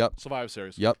 SummerSlam, Yep. Survivor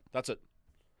Series. Yep. That's it.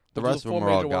 The Those are rest of four them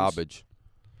are all major ones. garbage.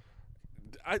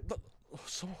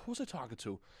 So who was I talking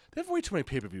to? They have way too many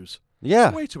pay-per-views.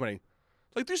 Yeah. Way too many.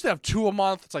 Like they used to have 2 a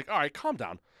month. It's like, all right, calm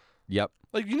down. Yep.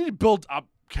 Like you need to build up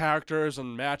characters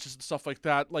and matches and stuff like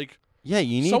that. Like, Yeah,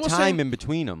 you need Someone time saying- in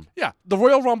between them. yeah, the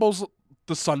Royal Rumble's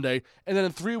the Sunday, and then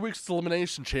in 3 weeks it's the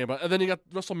Elimination Chamber, and then you got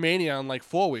WrestleMania in like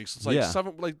 4 weeks. It's like Yeah.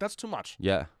 7. Like that's too much.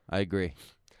 Yeah, I agree.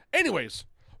 Anyways,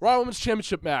 Raw Women's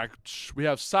Championship match. We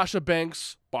have Sasha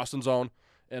Banks, Boston's own,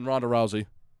 and Ronda Rousey.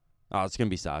 Oh, it's gonna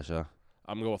be Sasha.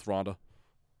 I'm gonna go with Ronda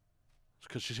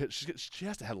because she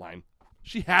has to headline.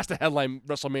 She has to headline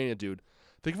WrestleMania, dude.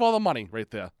 Think of all the money right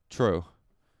there. True.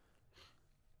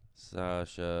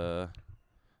 Sasha.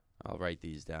 I'll write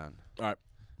these down. All right.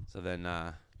 So then,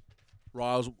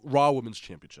 Raw Women's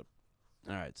Championship.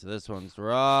 all right. So this one's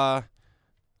Raw.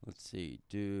 Let's see,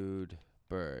 Dude,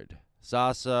 Bird,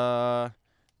 Sasha,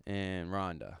 and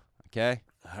Ronda. Okay.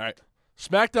 All right.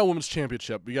 SmackDown Women's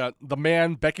Championship. We got the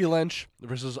man Becky Lynch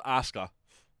versus Asuka.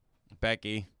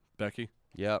 Becky. Becky.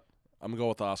 Yep. I'm gonna go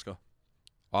with Asuka.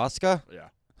 Oscar. Yeah.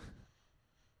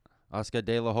 Oscar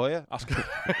De La Hoya. Asuka.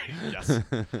 Yes.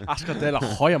 Asuka De La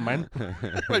Hoya, man.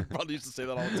 My brother used to say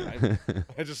that all the time.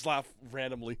 I just laugh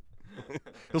randomly.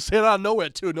 He'll say it out of nowhere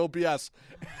too, no BS.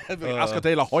 I'd be like, Asuka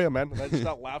De La Hoya, man. And I just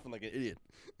start laughing like an idiot.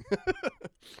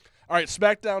 All right,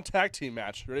 SmackDown tag team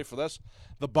match. You ready for this?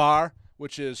 The Bar,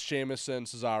 which is Sheamus and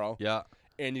Cesaro, Yeah.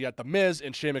 and you got the Miz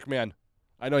and Shane McMahon.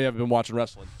 I know you haven't been watching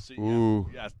wrestling. So, Ooh.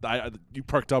 yeah, you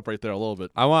perked up right there a little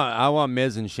bit. I want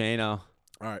Miz and Shayna.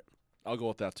 All right, I'll go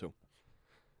with that too.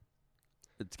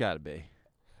 It's got to be.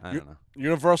 I don't know.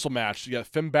 Universal match. You got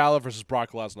Finn Balor versus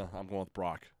Brock Lesnar. I'm going with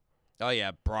Brock. Oh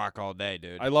yeah, Brock all day,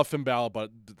 dude. I love Finn Balor,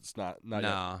 but it's not yet.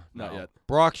 no, Not yet.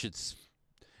 Brock should.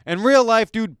 In real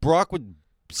life, dude, Brock would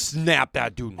snap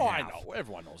that dude in Oh, half. I know.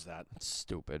 Everyone knows that. It's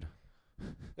stupid.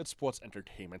 It's sports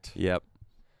entertainment. Yep.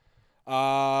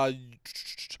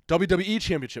 WWE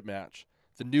Championship match.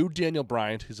 The new Daniel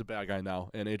Bryan, he's a bad guy now,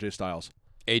 and AJ Styles.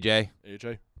 AJ.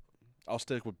 AJ? I'll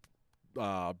stick with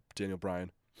Daniel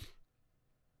Bryan.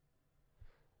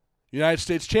 United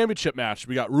States Championship match.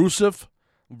 We got Rusev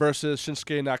versus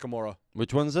Shinsuke Nakamura.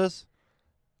 Which one's this?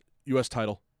 U.S.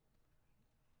 title.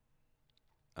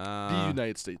 The Uh,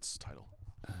 United States title.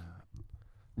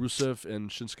 Rusev and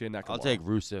Shinsuke Nakamura. I'll take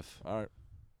Rusev. All right.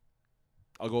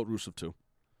 I'll go with Rusev too.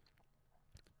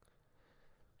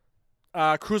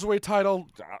 Cruiserweight title.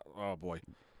 Oh boy.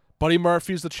 Buddy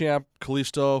Murphy's the champ.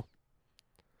 Kalisto,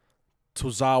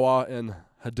 Tozawa, and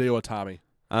Hideo Itami.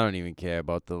 I don't even care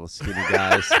about the skinny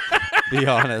guys. Be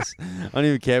honest. I don't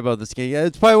even care about the skinny guys.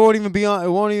 It probably won't even be on. It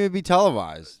won't even be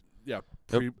televised. Yeah.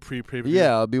 Yep. Pre.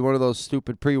 Yeah, it'll be one of those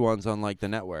stupid pre ones on like the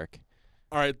network.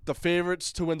 All right. The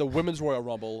favorites to win the Women's Royal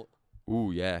Rumble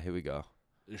Ooh, yeah. Here we go.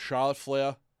 is Charlotte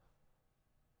Flair,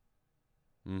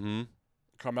 Mm-hmm.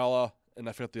 Carmella, and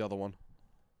I forget the other one.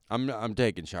 I'm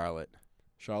taking Charlotte.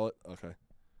 Charlotte. Okay.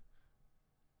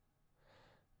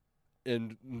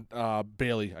 And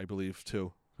Bailey, I believe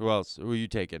too. Who else? Who are you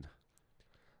taking?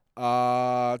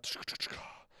 There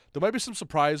might be some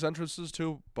surprise entrances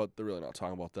too, but they're really not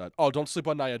talking about that. Oh, don't sleep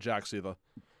on Nia Jax either.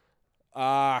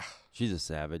 She's a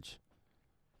savage.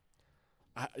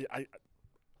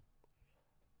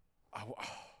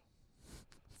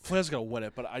 Flair's gonna win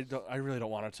it, but I really don't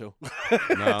want her to.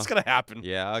 No. It's gonna happen.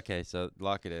 Yeah. Okay. So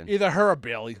lock it in. Either her or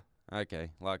Bailey.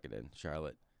 Okay. Lock it in.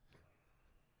 Charlotte.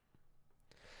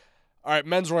 All right,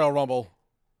 Men's Royal Rumble.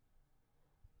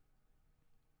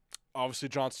 Obviously,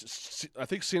 I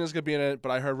think Cena's gonna be in it,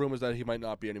 but I heard rumors that he might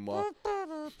not be anymore.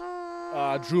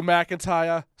 Drew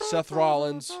McIntyre, Seth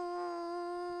Rollins,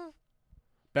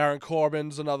 Baron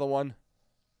Corbin's another one.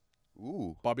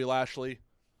 Ooh. Bobby Lashley.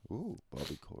 Ooh.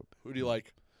 Bobby Corbin. Who do you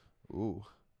like? Ooh.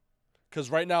 Because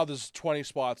right now there's 20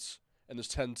 spots and there's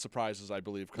 10 surprises, I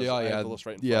believe. Cause I have the list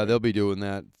right in front of me. they'll be doing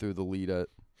that through the lead up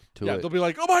to Yeah, it. they'll be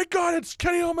like, "Oh my God, it's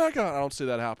Kenny Omega." I don't see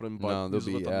that happening, but No, they'll this is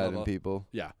be with adding another- people.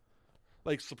 Yeah,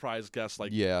 like surprise guests,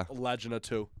 like Yeah. a legend or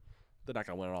two. They're not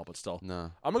gonna win it all, but still,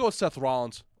 No. I'm gonna go with Seth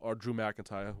Rollins or Drew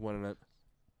McIntyre winning it.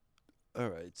 All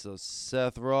right. So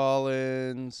Seth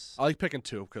Rollins. I like picking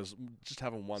two because just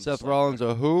having one. Seth is like- Rollins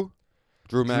or who?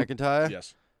 Drew McIntyre.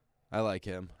 Yes. I like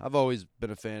him. I've always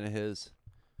been a fan of his.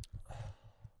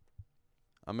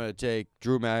 I'm gonna take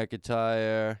Drew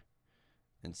McIntyre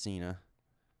and Cena.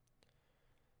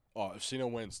 Oh, if Cena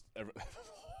wins,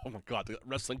 oh my God, the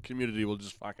wrestling community will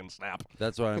just fucking snap.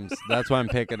 That's why I'm. That's why I'm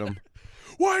picking him.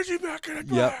 Why is he back in it?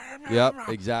 Yep.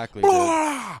 Exactly. Dude.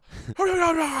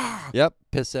 Yeah. Yep.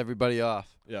 Piss everybody off.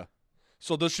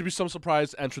 So there should be some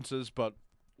surprise entrances, but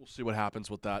we'll see what happens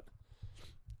with that.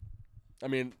 I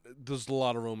mean, there's a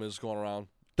lot of rumors going around.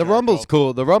 The Jericho. Rumble's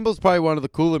cool. The Rumble's probably one of the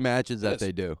cooler matches that is.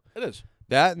 they do. It is.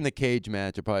 That and the cage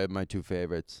match are probably my two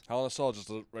favorites. Hell in a Cell, just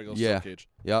a regular Yeah. steel cage.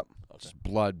 Yep. Okay. Just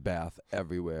bloodbath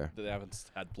everywhere. They haven't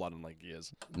had blood in like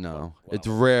years. No, Wow. it's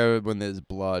rare when there's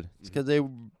blood. It's because they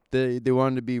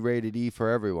wanted to be rated E for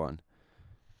everyone.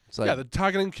 It's like, Yeah, they're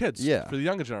targeting kids. Yeah. For the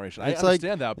younger generation. It's I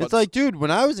understand that, but it's like, dude,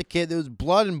 when I was a kid, there was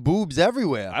blood and boobs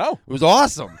everywhere. I know. It was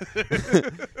awesome.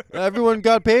 Everyone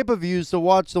got pay-per-views to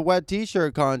watch the wet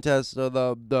T-shirt contest or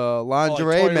the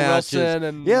lingerie Tori matches. Wilson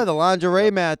and Yeah, the lingerie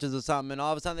matches or something, and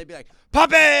all of a sudden they'd be like,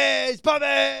 puppies,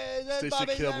 puppies, there's Stacy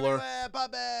puppies Keibler. everywhere,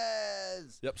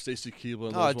 puppies. Yep, Stacy Keibler.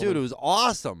 and Oh, those dude, women. it was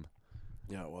awesome.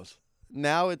 Yeah, it was.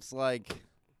 Now it's like,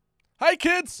 Hi,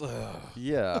 kids.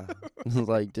 yeah, it's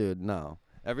like, dude, no.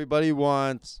 Everybody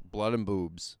wants blood and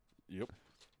boobs. Yep.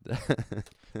 All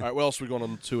right, what else are we going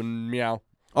on to in Meow?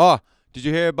 Oh, did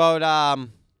you hear about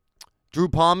Drew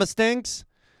Palmer stinks?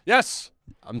 Yes.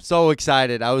 I'm so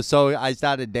excited. I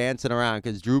started dancing around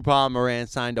because Drew Palmer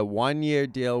signed a 1-year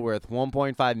deal worth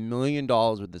 $1.5 million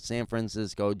with the San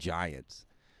Francisco Giants.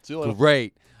 See you later.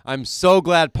 Great. I'm so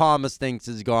glad Palmer stinks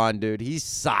is gone, dude. He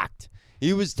sucked.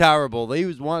 He was terrible.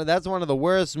 That's one of the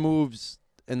worst moves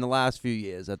in the last few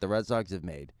years that the Red Sox have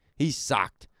made. He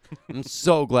sucked. I'm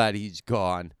so glad he's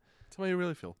gone. Tell me how you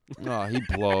really feel. Oh, he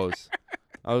blows.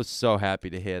 I was so happy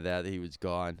to hear that he was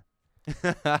gone.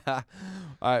 All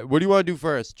right, what do you want to do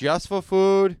first? Just for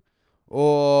food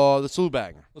or the Slew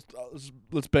Banger?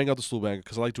 Let's bang out the Slew Banger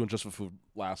because I like doing Just for Food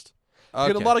last. Okay.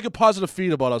 We get a lot of good positive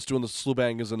feed about us doing the Slew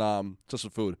Bangers and Just for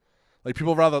Food. Like,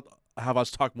 people rather have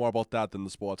us talk more about that than the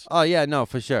sports. Oh, yeah, no,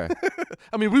 for sure.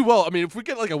 I mean, we will. I mean, if we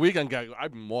get like a weekend gag,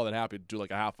 I'd be more than happy to do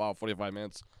like a half hour, 45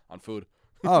 minutes on food.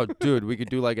 Oh, dude, we could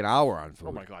do like an hour on food.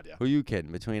 Oh, my God, yeah. Who you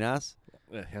kidding? Between us?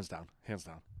 Yeah, hands down. Hands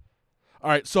down. All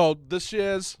right, so this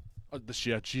year,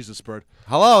 Jesus, Bird.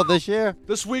 Hello, this year?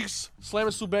 This week's Slam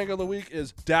and Slew Banger of the Week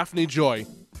is Daphne Joy.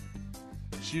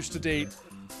 She used to date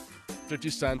 50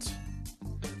 Cent.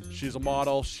 She's a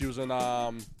model. She was in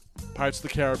Pirates of the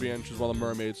Caribbean. She was one of the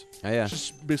mermaids. Oh, yeah.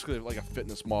 She's basically like a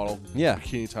fitness model. Yeah.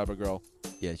 Bikini type of girl.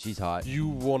 Yeah, she's hot. You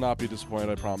will not be disappointed,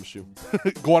 I promise you.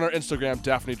 Go on her Instagram,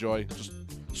 Daphne Joy. Just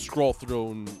scroll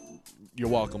through and you're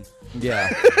welcome. Yeah.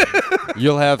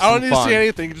 You'll have I some don't need fun. to see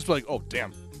anything. You just be like, oh,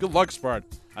 damn. Good luck, Spard.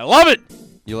 I love it.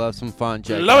 You'll have some fun.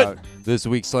 Check Love out this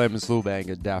week's Slam and Slew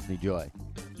Banger, Daphne Joy.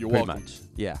 You're Pretty welcome. much.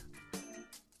 Yeah.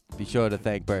 Be sure to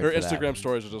thank Bird Her for that. Instagram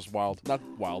stories are just wild. Not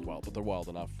wild, but they're wild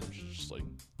enough. She's just like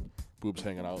boobs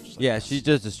hanging out. Just like, Yeah, she's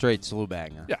just a straight Slew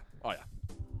Banger. Yeah. Oh, yeah.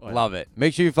 Oh, yeah. Love it.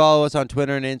 Make sure you follow us on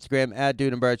Twitter and Instagram at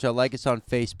Dude and Bird Show. Like us on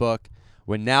Facebook.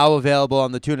 We're now available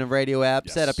on the TuneIn Radio app.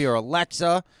 Yes. Set up your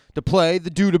Alexa to play the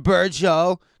Dude and Bird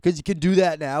Show because you can do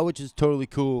that now, which is totally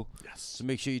cool. Yes. So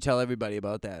make sure you tell everybody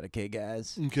about that, okay,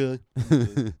 guys? Okay.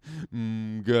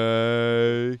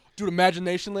 Okay. Dude,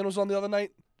 Imagination Land was on the other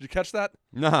night. Did you catch that?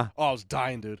 Nah. Oh, I was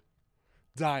dying, dude.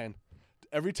 Dying.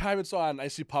 Every time it's on, I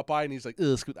see Popeye and he's like,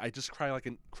 ugh, I just cry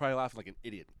laughing like an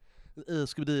idiot. You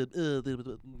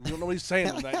don't know what he's saying.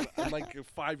 I'm like a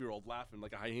 5-year-old laughing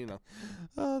like a hyena.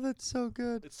 Oh, that's so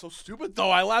good. It's so stupid though.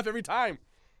 I laugh every time.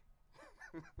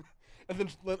 and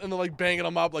then like banging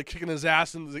him up, like kicking his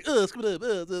ass, and he's like,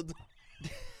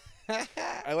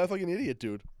 I laugh like an idiot,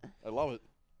 dude. I love it.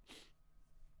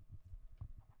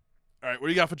 All right, what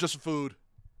do you got for Just for Food?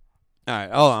 All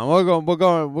right, hold on.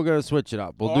 We're gonna switch it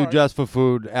up. We'll All do right. Just for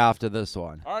Food after this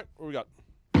one. All right, what we got?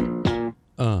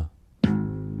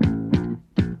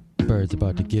 Bird's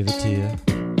about to give it to you.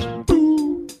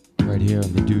 Right here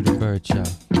on the Dude and Bird Show.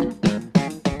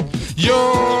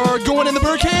 You're going in the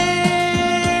birdcage.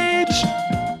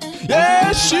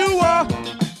 Yes, you are.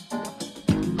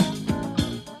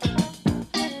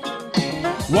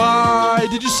 Why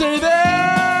did you say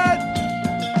that?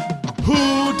 Who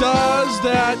does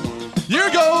that? You're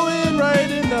going right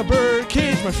in the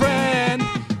birdcage, my friend.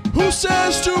 Who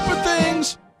says stupid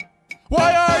things?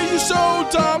 Why are you so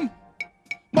dumb?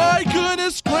 My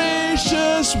goodness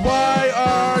gracious, why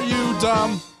are you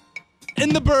dumb? In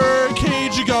the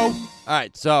birdcage you go. All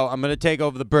right, so I'm gonna take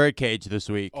over the Birdcage this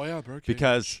week Oh yeah, birdcage.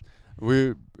 because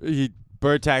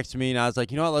Bird texted me and I was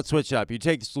like, you know what? Let's switch it up. You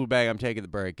take the Slew Bag, I'm taking the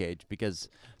Birdcage because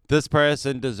this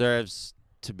person deserves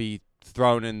to be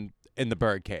thrown in the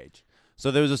Birdcage.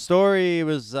 So there was a story. It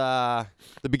was the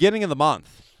beginning of the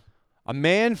month. A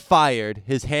man fired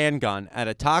his handgun at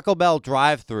a Taco Bell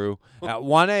drive-thru at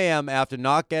 1 a.m. after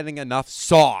not getting enough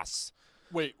sauce.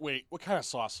 Wait, what kind of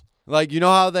sauce? Like, you know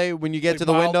how when you get Like to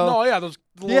the mild- window? No, yeah, those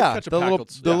little Yeah, ketchup the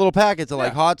packets. little packets are like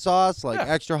Yeah. hot sauce, like Yeah.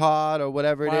 extra hot or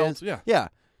whatever it Mild, is. yeah. Yeah.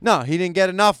 No, he didn't get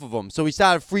enough of them, so he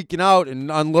started freaking out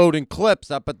and unloading clips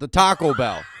up at the Taco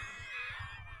Bell.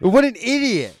 What an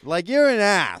idiot! Like, you're an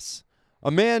ass.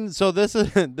 A man. So this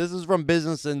is from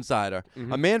Business Insider.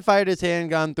 A man fired his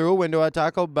handgun through a window at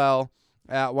Taco Bell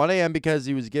at 1 a.m. because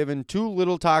he was given too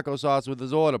little taco sauce with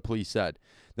his order. Police said.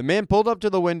 The man pulled up to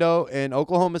the window in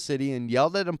Oklahoma City and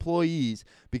yelled at employees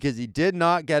because he did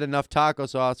not get enough taco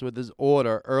sauce with his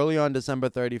order early on December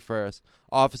 31st,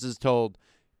 officers told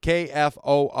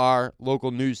KFOR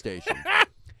local news station.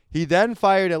 He then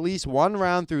fired at least one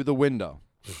round through the window.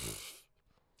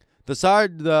 The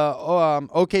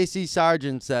OKC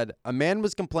sergeant said a man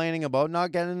was complaining about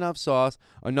not getting enough sauce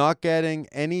or not getting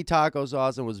any taco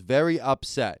sauce and was very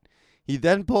upset. He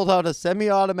then pulled out a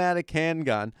semi-automatic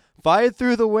handgun, fired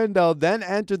through the window, then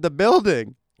entered the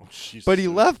building. Oh, Jesus. But he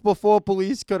left before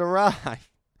police could arrive.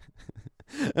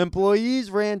 Employees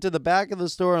ran to the back of the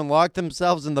store and locked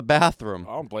themselves in the bathroom.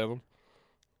 I don't blame him.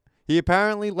 He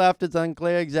apparently left. It's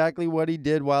unclear exactly what he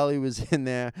did while he was in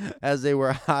there as they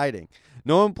were hiding.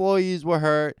 No employees were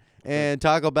hurt, and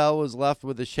Taco Bell was left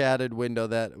with a shattered window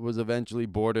that was eventually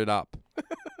boarded up.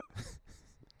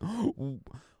 Hold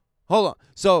on.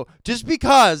 So just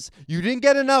because you didn't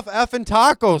get enough effing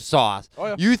taco sauce,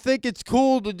 you think it's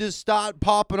cool to just start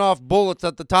popping off bullets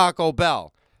at the Taco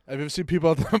Bell? Have you ever seen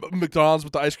people at the McDonald's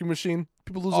with the ice cream machine?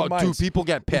 People lose their minds. Dude, people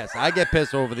get pissed. I get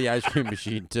pissed over the ice cream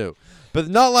machine, too. But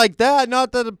not like that.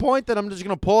 Not to the point that I'm just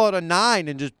going to pull out a 9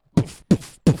 and just poof,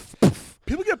 poof, poof, poof.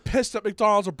 People get pissed at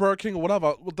McDonald's or Burger King or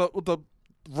whatever with the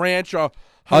ranch or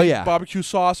barbecue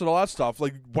sauce and all that stuff.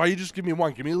 Like, why you just give me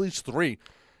one? Give me at least 3.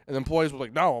 And the employees were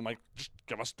like, no. I'm like, just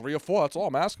give us 3 or 4. That's all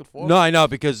I'm asking for. No, I know,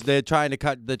 because they're trying to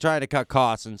cut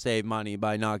costs and save money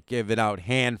by not giving out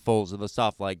handfuls of the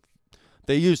stuff like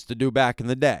they used to do back in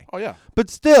the day. Oh, yeah. But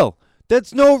still,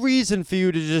 that's no reason for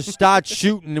you to just start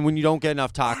shooting when you don't get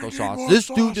enough taco sauce. This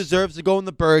dude deserves to go in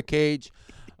the birdcage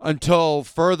until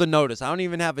further notice. I don't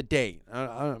even have a date.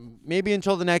 Maybe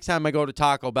until the next time I go to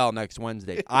Taco Bell next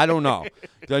Wednesday. I don't know.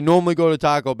 I normally go to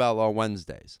Taco Bell on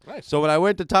Wednesdays. Nice. So when I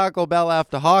went to Taco Bell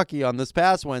after hockey on this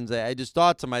past Wednesday, I just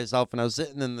thought to myself, when I was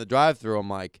sitting in the drive-thru, I'm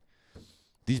like,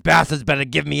 these bastards better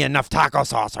give me enough taco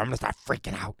sauce or I'm going to start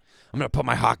freaking out. I'm going to put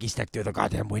my hockey stick through the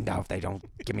goddamn window if they don't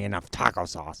give me enough taco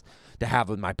sauce to have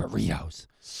with my burritos.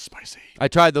 Spicy. I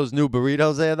tried those new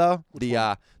burritos there, though.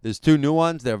 There's 2 new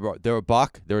ones. They're $1. They're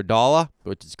 $1,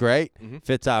 which is great.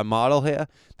 Fits our model here.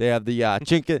 They have the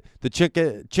chicken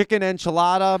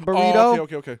enchilada burrito.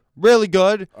 Oh, okay. Really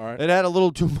good. All right. It had a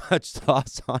little too much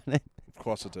sauce on it, Of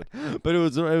course it did. but it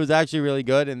was actually really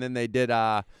good. And then they did.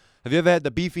 Have you ever had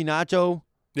the beefy nacho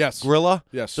Yes. grilla?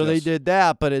 Yes. So they did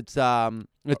that, but it's a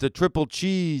triple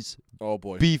cheese Oh,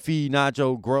 boy. beefy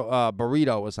nacho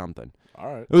burrito or something.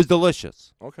 All right. It was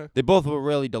delicious. Okay. They both were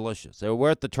really delicious. They were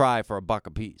worth the try for $1 a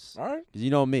piece. All right. 'Cause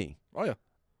you know me. Oh, yeah.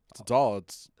 It's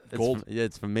 $1. It's gold.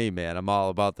 It's for me, man. I'm all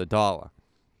about the dollar.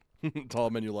 It's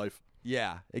all menu life.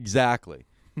 Yeah, exactly.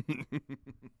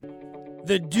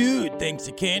 The dude thinks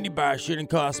a candy bar shouldn't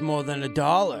cost more than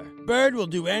 $1. Bird will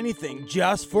do anything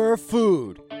just for a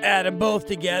food. Add them both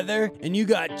together, and you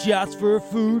got just for a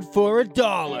food for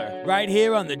 $1. Right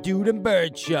here on the Dude and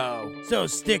Bird Show. So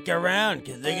stick around,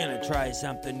 because they're going to try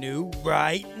something new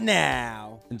right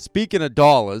now. And speaking of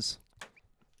dollars,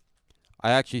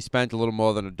 I actually spent a little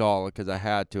more than $1 because I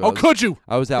had to. Could you?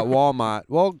 I was at Walmart.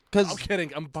 Well, because I'm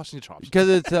kidding. I'm busting your chops. because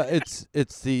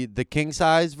it's the king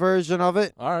size version of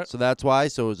it. All right. So that's why.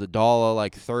 So it was $1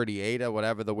 like 38 or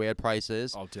whatever the weird price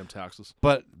is. Oh, damn taxes.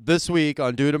 But this week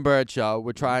on Dude and Bird Show,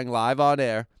 we're trying live on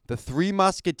air the Three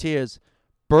Musketeers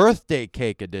birthday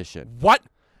cake edition. What?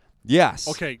 Yes.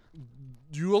 Okay.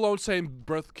 You alone saying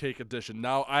birth cake edition.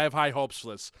 Now I have high hopes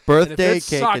for this. Birthday And if it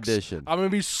cake sucks, edition. I'm gonna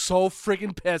be so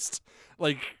freaking pissed.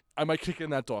 Like I might kick in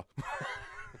that door.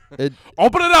 It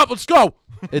Open it up. Let's go.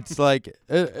 it's like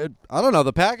I don't know.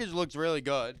 The package looks really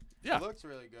good. Yeah. It looks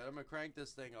really good. I'm gonna crank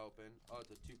this thing open. Oh, it's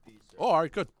a 2-piece. Oh, all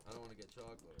right, good. I don't want to get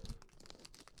chocolate.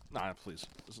 Nah, please.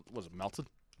 Was it melted?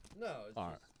 No, it's All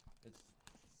right. it's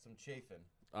some chafing.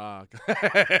 Oh,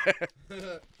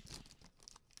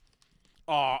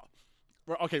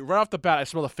 okay. Right off the bat, I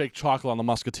smell the fake chocolate on the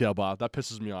Musketeer bar. That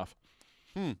pisses me off.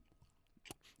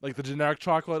 Like the generic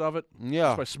chocolate of it. Yeah.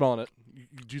 Just by smelling it.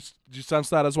 Do you sense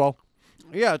that as well?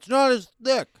 Yeah, it's not as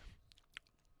thick.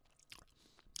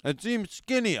 It seems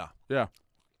skinnier. Yeah.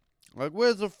 Like,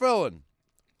 where's the filling?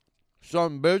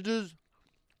 Some bitches.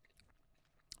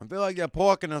 I feel like they're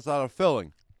porking us out of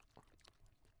filling.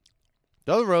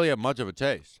 Doesn't really have much of a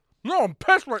taste. No, I'm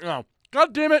pissed right now.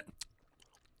 God damn it.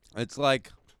 It's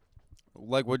like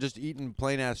we're just eating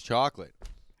plain ass chocolate.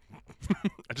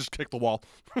 I just kicked the wall.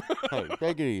 Hey,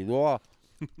 take it easy. Well,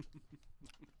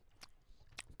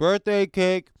 Birthday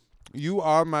cake, you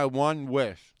are my one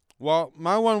wish. Well,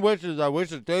 my one wish is I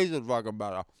wish it tasted fucking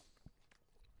better.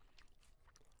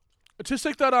 It tastes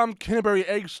like that Canterbury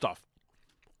egg stuff.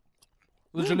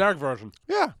 The generic version.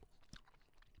 Yeah.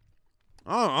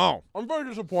 I don't know. I'm very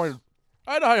disappointed.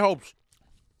 I had high hopes.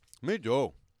 Me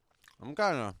too. I'm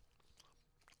kind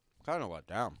of let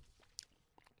down.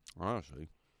 Honestly.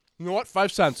 You know what?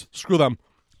 5 cents. Screw them.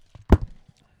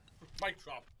 Mic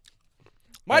drop.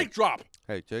 Mic drop.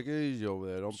 Hey, take it easy over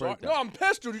there. Don't Sorry. break that. No, I'm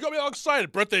pissed, dude. You got me all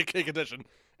excited. Birthday cake edition.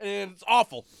 And it's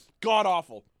awful. God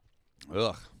awful.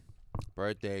 Ugh.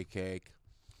 Birthday cake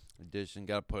edition.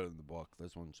 Gotta put it in the book.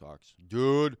 This one sucks.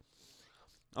 Dude.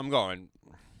 I'm going.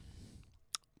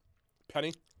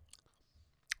 Penny?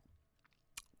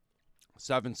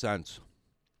 7 cents.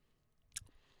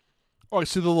 Oh, I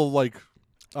see the little, like,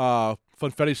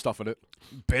 funfetti stuff in it.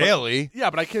 Barely. Yeah,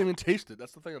 but I can't even taste it.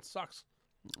 That's the thing that sucks.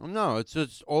 No, it's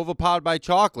just overpowered by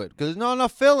chocolate because there's not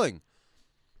enough filling.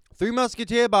 Three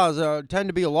Musketeer bars tend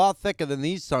to be a lot thicker than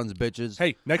these sons of bitches.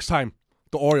 Hey, next time,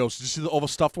 the Oreos. Did you see the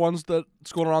overstuffed ones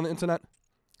that's going around the internet?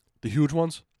 The huge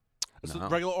ones? It's No. the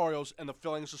regular Oreos, and the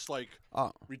filling's just, like,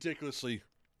 Oh. ridiculously,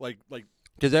 like,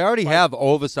 Because they already Right. have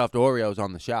overstuffed Oreos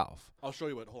on the shelf. I'll show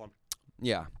you it. Hold on.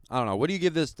 Yeah. I don't know. What do you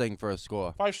give this thing for a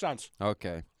score? 5 cents.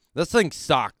 Okay. This thing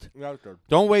sucked. Yeah, that's good.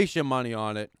 Don't waste your money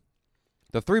on it.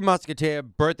 The Three Musketeer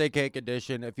birthday cake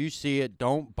edition. If you see it,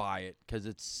 don't buy it because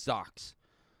it sucks.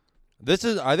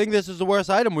 I think this is the worst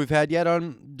item we've had yet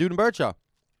on Dude and Birdshaw.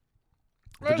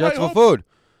 For Just for Food.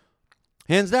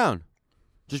 Hands down.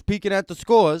 Just peeking at the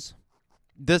scores.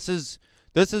 This is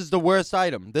the worst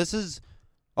item.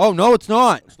 Oh, no, it's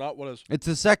not. It's not what is. It's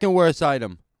the second worst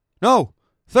item. No,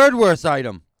 third worst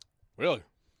item. Really?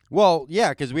 Well, yeah,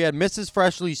 because we had Mrs.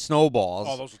 Freshly snowballs.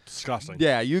 Oh, those are disgusting.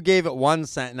 Yeah, you gave it 1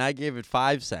 cent and I gave it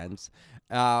 5 cents.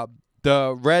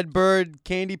 The Redbird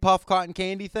candy puff cotton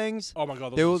candy things. Oh, my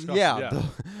God. They Those are was, disgusting.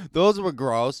 those were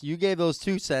gross. You gave those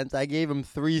 2 cents. I gave them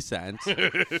 3 cents.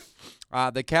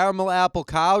 The caramel apple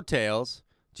cowtails.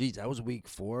 Geez, that was week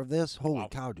 4 of this. Holy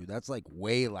cow, dude, that's like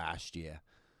way last year.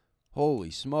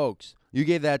 Holy smokes! You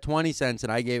gave that 20 cents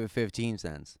and I gave it 15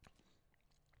 cents.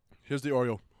 Here's the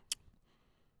Oreo.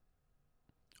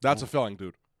 That's a filling,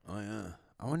 dude. Oh yeah.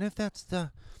 I wonder if that's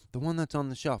the one that's on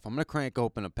the shelf. I'm gonna crank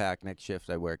open a pack next shift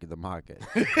I work at the market.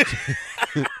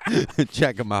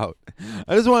 Check them out.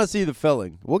 I just want to see the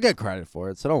filling. We'll get credit for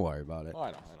it, so don't worry about it. Oh,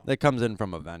 I know. That comes in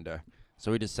from a vendor,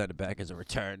 so we just send it back as a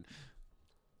return.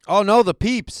 Oh no, the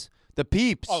Peeps. The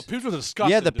Peeps. Oh, the Peeps were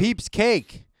disgusting. Yeah, the dude. Peeps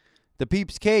cake. The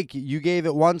Peeps cake. You gave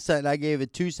it 1 cent, I gave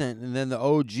it 2 cents, and then the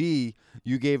OG,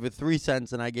 you gave it 3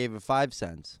 cents, and I gave it 5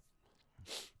 cents.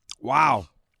 Wow.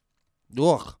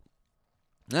 Ugh.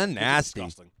 That's nasty.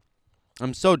 Disgusting.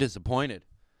 I'm so disappointed.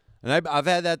 And I've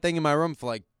had that thing in my room for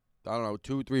like, I don't know,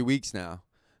 2-3 weeks now.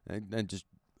 And just,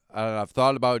 I don't know, I've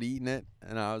thought about eating it.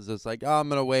 And I was just like, oh, I'm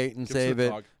going to wait and Give it to save the it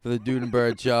dog. for the Dude and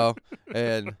Bird show.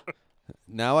 And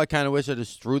now I kind of wish I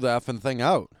just threw the effing thing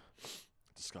out.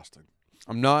 Disgusting.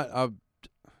 I'm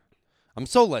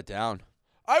so let down.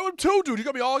 I would too, dude. You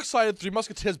got me all excited. Three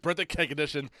Musketeers birthday cake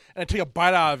edition. And I take a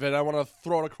bite out of it. And I want to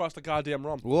throw it across the goddamn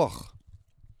room. Ugh.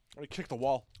 I kick the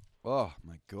wall. Oh,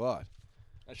 my God.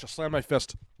 I shall slam my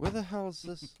fist. Where the hell is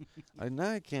this? I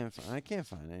can't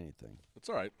find anything. It's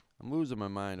all right. I'm losing my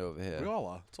mind over here. We all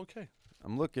are. It's okay.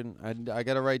 I'm looking. I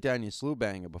got to write down your slew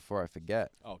banger before I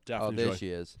forget. Oh, Oh, definitely. there she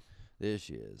is. There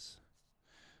she is.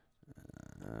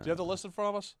 Do you have the list in front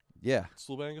of us? Yeah.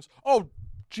 Slew bangers. Oh,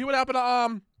 gee, what happened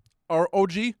to our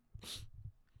OG,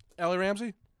 Allie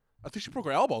Ramsey? I think she broke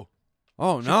her elbow.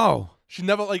 Oh, no. She's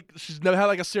never had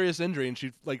like a serious injury, and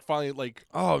she like finally like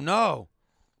Oh, no.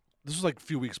 this was like a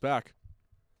few weeks back.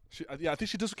 I think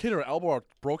she dislocated her elbow or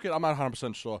broke it. I'm not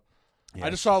 100% sure. Yeah. I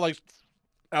just saw like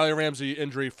Allie Ramsey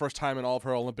injury first time in all of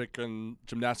her Olympic and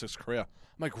gymnastics career. I'm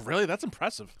like, really? That's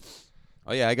impressive.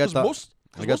 Oh, yeah. I got Because the. most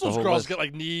I got most the of those whole girls list. get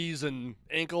like knees and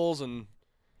ankles and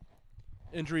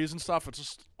injuries and stuff. It's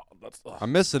just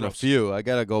I'm missing gross. a few. I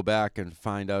got to go back and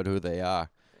find out who they are.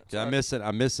 'Cause Sorry.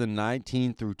 I'm missing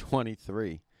 19 through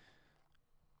 23.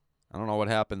 I don't know what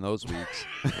happened those weeks.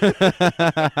 Look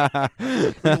at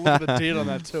the date on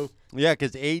that too. Yeah,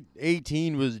 because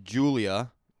 18 was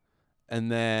Julia. And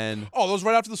then, Oh, that was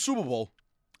right after the Super Bowl.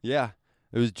 yeah,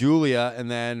 it was Julia. And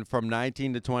then from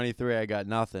 19 to 23, I got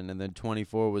nothing. And then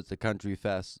 24 was the Country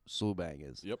Fest Slew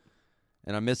Bangers. Yep.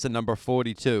 And I'm missing number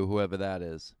 42, whoever that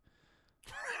is.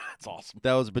 That's awesome.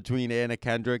 That was between Anna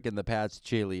Kendrick and the Pats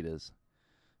cheerleaders.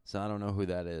 So I don't know who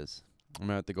that is. I'm going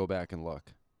to have to go back and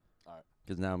look. All right.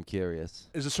 Because now I'm curious.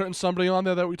 Is there certain somebody on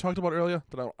there that we talked about earlier?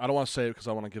 That I don't want to say it because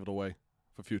I want to give it away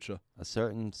for future? A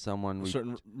certain someone.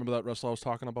 Remember that wrestler I was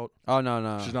talking about? Oh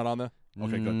no. She's not on there.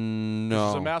 Okay, good.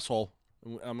 No. She's a masshole.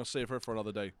 I'm gonna save her for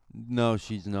another day. No,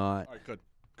 she's not. All right,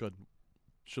 good.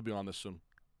 She'll be on this soon.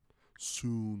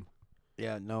 Soon.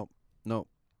 Yeah. Nope.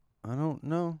 I don't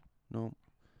know. Nope.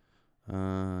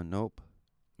 Nope.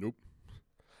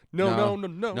 No.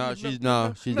 No, she's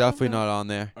definitely not on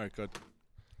there, All right, good.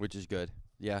 which is good.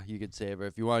 Yeah, you could save her.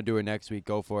 If you want to do it next week,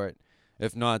 go for it.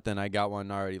 If not, then I got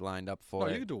one already lined up for No,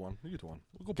 it. you can do one. We'll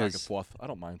go back and 'Cause- forth. I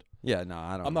don't mind. Yeah, no,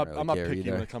 I don't. I'm not care picky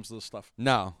either. when it comes to this stuff.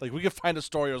 No. Like, we can find a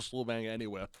story or a slow bang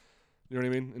anywhere. You know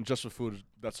what I mean? And just for food,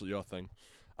 that's your thing.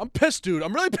 I'm pissed, dude.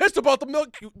 I'm really pissed about the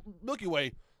Milky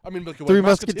Way. I mean, Milky Way. Three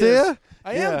Musketeer?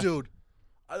 I Yeah. am, dude.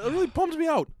 It really bums me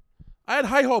out. I had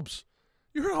high hopes.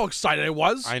 You heard how excited I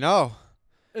was. I know.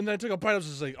 And then I took a bite. I was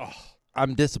just like, oh.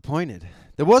 I'm disappointed.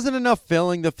 There wasn't enough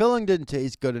filling. The filling didn't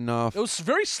taste good enough. It was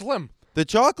very slim. The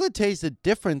chocolate tasted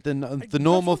different than the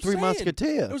normal That's what Three I'm saying.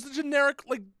 Musketeer. It was the generic,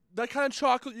 like, that kind of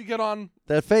chocolate you get on.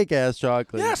 That fake ass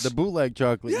chocolate. Yes. The bootleg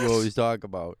chocolate Yes. you always talk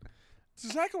about. It's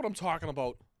exactly what I'm talking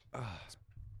about. It's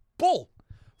bull.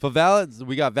 For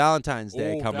we got Valentine's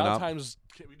Day coming up.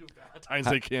 We do Valentine's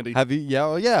Day candy. Have you? Yeah,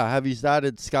 well, yeah. Have you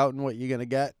started scouting what you're gonna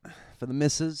get for the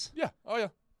missus? Yeah. Oh, yeah.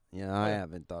 Yeah, I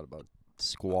haven't thought about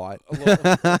squat.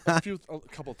 A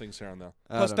couple of things here and there.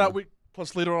 I Plus don't that know. week.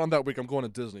 Plus later on that week, I'm going to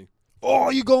Disney. Oh,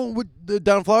 you going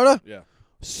down in Florida? Yeah.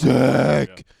 Sick.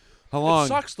 Yeah. How long? It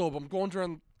sucks though, but I'm going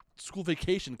during school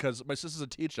vacation because my sister's a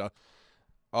teacher.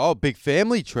 Oh, big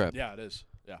family trip. Yeah, it is.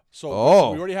 Yeah. So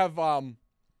Oh. we already have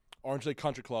Orange Lake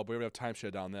Country Club. We already have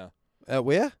timeshare down there. At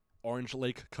where? Orange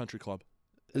Lake Country Club.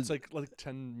 It's like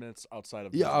 10 minutes outside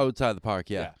of Yeah, Disney. outside the park.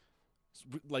 Yeah.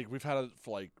 We've had it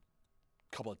for like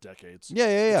a couple of decades.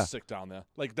 Yeah. It's sick down there.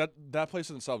 Like that place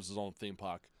in itself is its own theme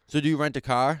park. So do you rent a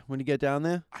car when you get down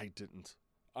there? I didn't.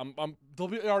 They'll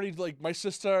be already like my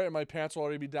sister and my parents will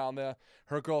already be down there.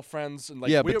 Her girlfriends and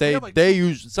like yeah, we but have,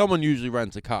 like, someone usually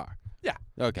rents a car. Yeah.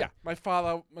 Okay. Yeah, my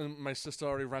father and my sister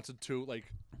already rented two.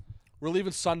 Like, we're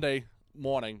leaving Sunday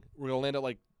morning. We're gonna land at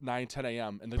like 9-10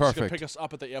 a.m. and they're just gonna Perfect. pick us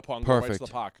up at the airport and go right to Perfect.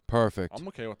 the park. Perfect. I'm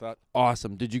okay with that.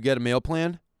 Awesome. Did you get a meal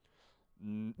plan?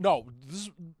 No, this is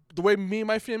the way me and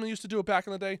my family used to do it back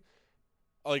in the day.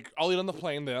 Like, I'll eat on the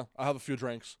plane there. I'll have a few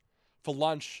drinks. For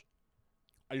lunch,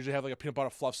 I usually have like a peanut butter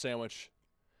fluff sandwich,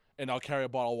 and I'll carry a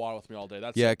bottle of water with me all day.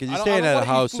 That's Yeah, it. because I you're don't- staying I don't at a wanna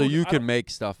eat house, so food. you I can don't- make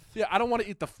stuff. Yeah, I don't want to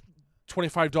eat the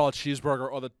 $25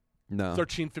 cheeseburger or the No.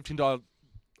 $13, $15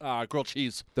 grilled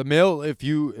cheese. The meal, if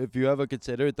you ever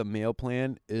consider it, the meal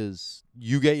plan is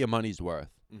you get your money's worth.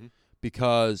 Mhm.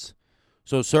 Because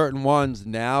so certain ones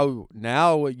now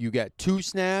you get 2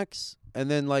 snacks and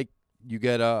then like you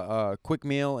get a quick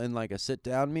meal and like a sit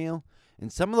down meal.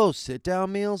 And some of those sit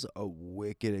down meals are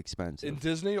wicked expensive. In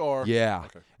Disney or Yeah.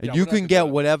 Okay. And Yeah, you we're not can gonna get do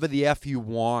that. whatever the F you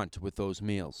want with those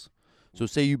meals. So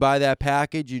say you buy that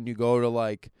package and you go to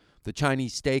like the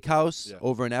Chinese steakhouse Yeah.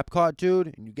 over in Epcot,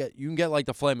 dude, and you can get like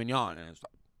the filet mignon and it's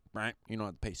like, right, you don't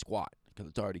have to pay squat because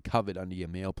it's already covered under your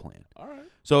meal plan. All right.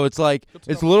 So it's like Good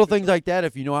to it's know. little Good things to- like that.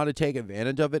 If you know how to take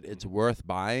advantage of it, it's worth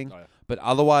buying. Oh, yeah. But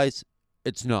otherwise,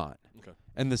 it's not. Okay.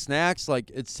 And the snacks, like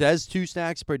it says 2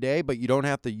 snacks per day, but you don't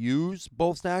have to use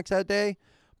both snacks that day.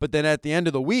 But then at the end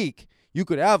of the week, you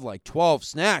could have like 12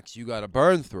 snacks you got to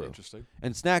burn through. Interesting.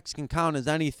 And snacks can count as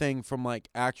anything from like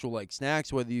actual like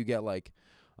snacks, whether you get like,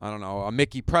 I don't know, a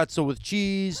Mickey pretzel with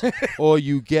cheese, or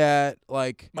you get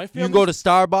like, My you can go to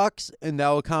Starbucks and that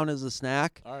will count as a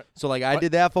snack. All right. So like I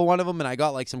did that for one of them and I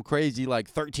got like some crazy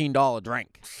like $13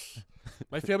 drink.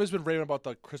 My family's been raving about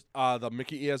the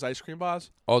Mickey Ears ice cream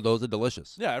bars. Oh, those are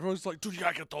delicious. Yeah, everyone's like, dude, you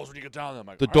gotta get those when you get down there. I'm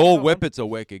like, The "All right, Dole I'll have Whippets are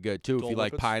wicked good too. If Dole you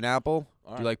like Whippets? pineapple,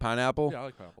 All do right. you like pineapple? one." Yeah, I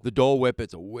like pineapple. The Dole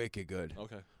Whippets are wicked good.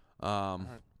 Okay.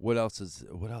 What else?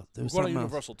 What else? There's We're going to something else.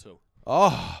 Universal too.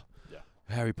 Oh, Yeah.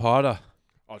 Harry Potter.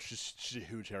 Oh, she's a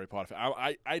huge Harry Potter fan.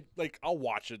 I like, I'll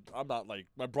watch it. I'm not like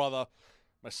my brother,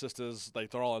 my sisters, like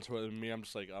they're all into it, and me, I'm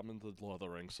just like, I'm into Lord of the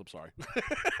Rings. I'm sorry.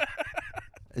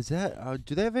 Is that?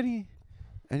 Do they have any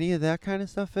of that kind of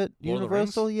stuff at Lord of the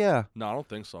Universal? Yeah. No, I don't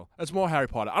think so. It's more Harry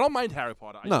Potter. I don't mind Harry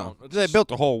Potter. I No, don't. It's they just-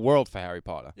 built a whole world for Harry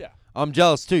Potter. Yeah. I'm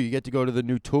jealous too. You get to go to the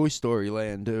new Toy Story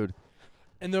land, dude.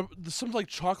 And there's some like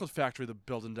chocolate factory they're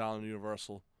building down in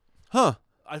Universal. Huh?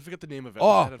 I forget the name of it. Oh.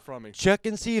 I had it from me. Check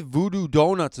and see if Voodoo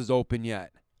Donuts is open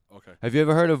yet. Okay. Have you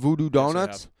ever heard of Voodoo Yes, I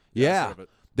Donuts? have. Yes, I've Yeah. heard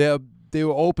of it. They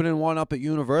were opening one up at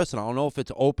Universal. I don't know if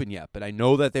it's open yet, but I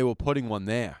know that they were putting one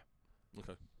there.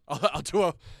 Okay.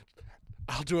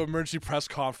 I'll do an emergency press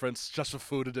conference just for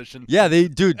food edition. Yeah, they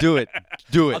do it. Do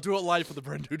I'll it. do it live for the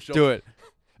brand new show. Do it.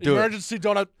 Do it. Emergency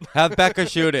donut. Have Becca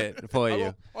shoot it for I you.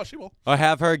 will. Oh, she will. Or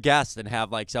have her guest and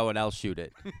have like someone else shoot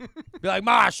it. Be like,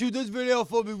 Ma, shoot this video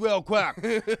for me real quick.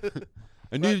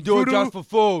 I need to do it just for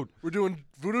food. We're doing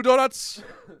Voodoo Donuts.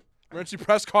 Emergency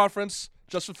press conference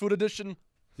just for food edition.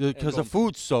 Because the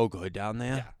food's so good down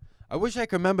there. Yeah. I wish I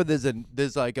could remember.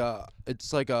 There's like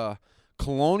a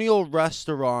colonial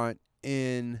restaurant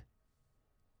in.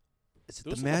 Is it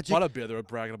There was the like a Magic? Butterbeer they were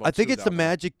bragging about. I think too it's the down there.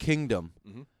 Magic Kingdom,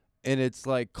 Mhm. and it's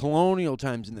like colonial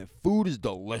times, and the food is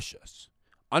delicious,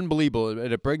 unbelievable,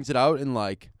 and it brings it out in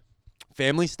like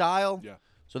family style. Yeah.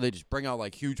 So they just bring out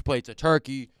like huge plates of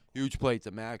turkey, huge plates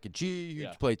of mac and cheese, huge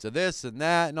Yeah. plates of this and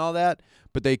that and all that.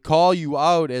 But they call you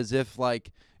out as if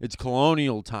like it's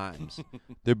colonial times.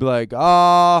 They'd be like,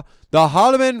 the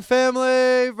Hardiman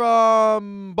family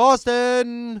from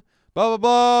Boston, blah, blah,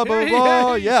 blah, blah,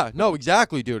 blah. Yeah, no,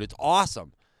 exactly, dude. It's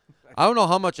awesome. I don't know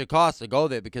how much it costs to go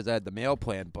there because I had the meal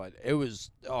plan, but it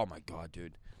was, oh, my God,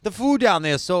 dude. The food down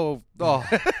there is so, oh.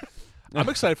 I'm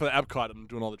excited for the Epcot and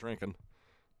doing all the drinking.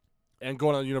 And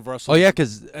going to Universal. Oh, yeah,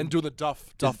 because, And doing the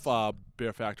Duff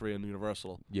Beer Factory in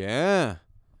Universal. yeah.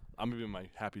 I'm going to be in my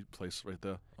happy place right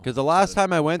there. Because the last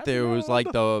time I went there, it was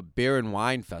like the beer and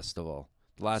wine festival.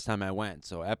 The last time I went,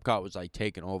 so Epcot was like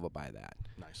taken over by that.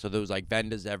 Nice. So there was like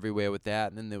vendors everywhere with that,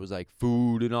 and then there was like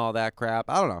food and all that crap.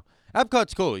 I don't know.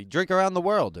 Epcot's cool. You drink around the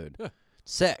world, dude. Yeah.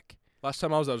 Sick. Last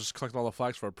time I was just collecting all the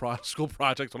flags for a school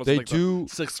project when I was They in like do- the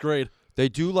 6th grade. They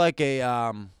do like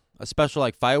a special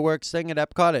like fireworks thing at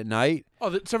Epcot at night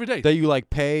Oh, it's every day. that you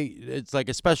like pay. It's like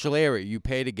a special area you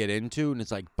pay to get into, and it's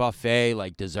like buffet,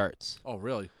 like desserts, Oh,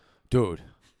 really? dude,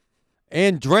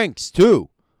 and drinks too.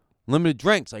 Limited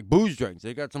drinks, like booze drinks.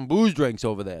 They got some booze drinks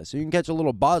over there, so you can catch a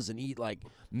little buzz and eat like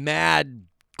mad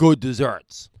good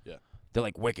desserts. Yeah. They're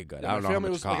like wicked good. Yeah, I don't my know how family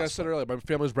much was, it like I costs, said but- earlier, my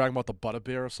family was bragging about the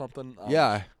Butterbeer or something.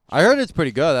 Yeah, I heard it's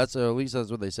pretty good. That's at least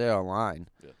that's what they say online.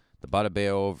 Yeah. The Butterbeer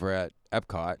over at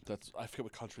Epcot. I forget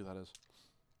what country that is.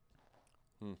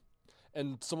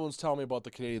 And someone's telling me about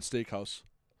the Canadian Steakhouse,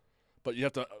 but you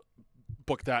have to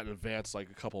book that in advance, like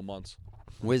a couple months.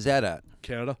 Where's that at?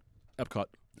 Canada, Epcot.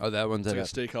 Oh, that one's It's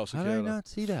at like a steakhouse in How did I Canada. not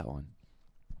see that one?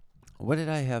 What did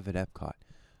I have at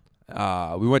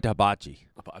Epcot? We went to Hibachi.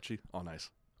 Apache. Oh, nice.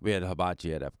 We had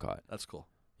hibachi at Epcot. That's cool.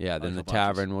 Yeah, then the like hibachis.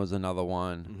 tavern was another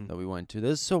one Mhm. that we went to.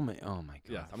 There's so many. Oh my god.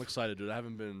 Yeah, I'm excited, dude. I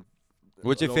haven't been.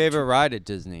 What's your no, favorite ride at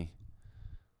Disney?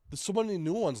 There's so many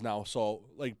new ones now. So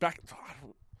like back.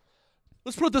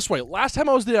 Let's put it this way. Last time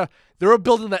I was there, they were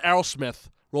building the Aerosmith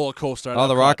roller coaster. at Oh,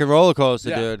 the Epcot. Rock and Roller Coaster,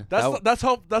 Yeah, dude. That's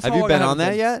how. That's have how you long been I on haven't that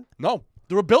been. yet? No,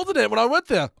 they were building it when I went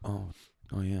there. Oh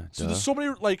yeah. So duh. there's so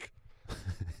many like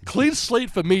clean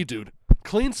slate for me, dude.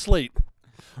 Clean slate.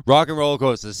 Rock and Roller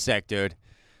Coaster is sick, dude.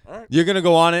 All right. You're gonna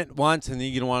go on it once, and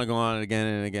then you're gonna want to go on it again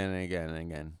and again and again and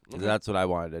again. Okay. That's what I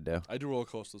wanted to do. I do roller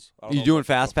coasters. I don't You know doing if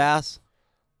I- Fast Pass?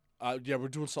 Yeah, we're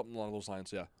doing something along those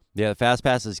lines. Yeah. Yeah, the Fast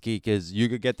Pass is key because you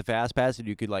could get the Fast Pass and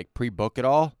you could like pre-book it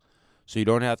all, so you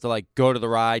don't have to like go to the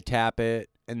ride, tap it,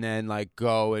 and then like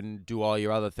go and do all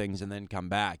your other things and then come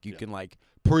back. You Yeah. can like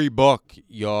pre-book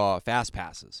your Fast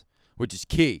Passes, which is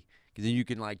key because then you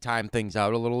can like time things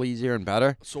out a little easier and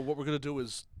better. So what we're gonna do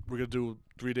is we're gonna do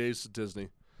 3 days at Disney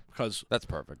because That's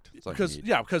perfect. That's all you because need.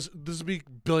 yeah because there's gonna be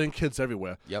billion kids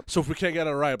everywhere. Yep. So if we can't get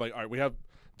it right, like all right, we have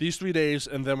these 3 days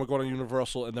and then we're going to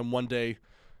Universal and then one day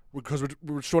because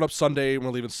we're showing up Sunday and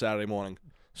we're leaving Saturday morning.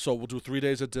 So we'll do 3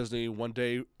 days at Disney, 1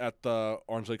 day at the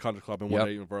Orange Lake Country Club, and 1 Yep.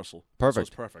 day at Universal. Perfect. So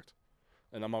it's perfect,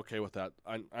 and I'm okay with that.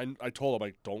 I told him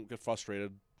like don't get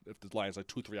frustrated if the line's like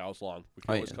 2-3 hours long. We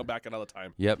can Oh, always yeah. come back another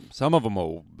time. Yep. Some of them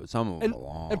are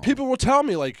long. And people were telling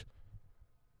me like,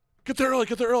 get there early,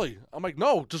 get there early. I'm like,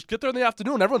 no, just get there in the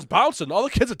afternoon. Everyone's bouncing. All the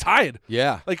kids are tired.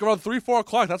 Yeah. Like around 3-4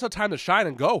 o'clock. That's our time to shine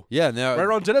and go. Yeah. And they're, Right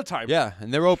around dinner time. Yeah,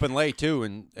 and they're open late too,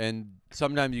 and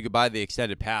sometimes you could buy the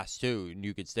extended pass too, and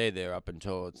you could stay there up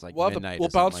until it's like We'll have midnight we'll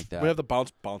or something bounce. like that. We have the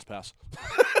bounce pass.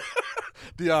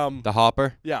 the the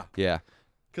Hopper. yeah, Yeah.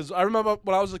 because I remember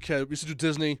when I was a kid, we used to do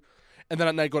Disney, and then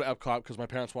at night go to Epcot because my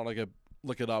parents wanted to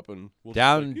look it up and we'll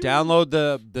just like, Download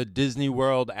the Disney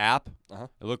World app. Uh-huh.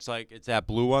 It looks like it's that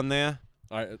blue one there.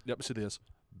 All right, yep, see this.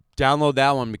 Download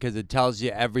that one because it tells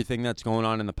you everything that's going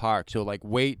on in the park. So like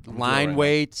doing it line right now.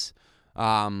 waits,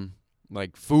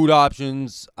 like food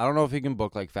options. I don't know if you can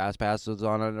book like fast passes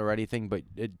on it or anything, but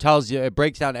it tells you, it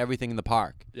breaks down everything in the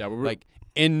park, Yeah, we're like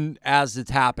in as it's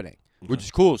happening, which Okay.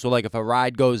 is cool. So like if a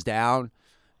ride goes down,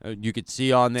 you could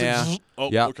see on there.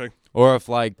 Oh, Yeah. okay. Or if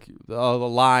like the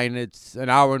line, it's an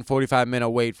hour and 45-minute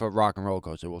wait for Rock and Roller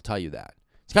Coaster, we'll tell you that.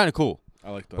 It's kind of cool. I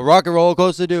like that. But Rock and Roller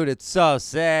Coaster, dude, it's so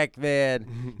sick,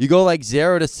 man. You go like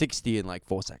 0 to 60 in like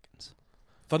 4 seconds.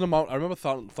 Thunder Mountain. I remember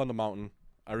Thunder Mountain.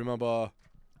 I remember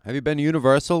Have you been to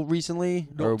Universal recently?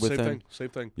 No, or same within? thing. Same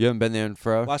thing. You haven't been there in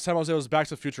forever? Last time I was there was Back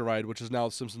to the Future ride, which is now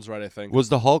the Simpsons ride, I think. Was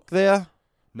the Hulk there?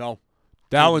 No.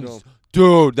 That Dude, one's... no.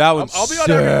 Dude, that one's I'll be on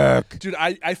sick. Dude,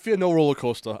 I fear no roller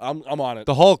coaster. I'm on it.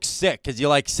 The Hulk's sick because you're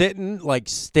like sitting, like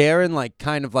staring, like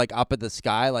kind of like up at the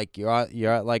sky, like you're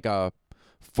at like a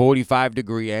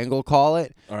 45-degree angle, call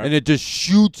it, All right. and it just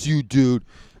shoots you, dude.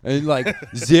 And like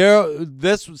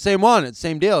this same one, it's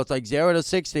same deal. It's like 0 to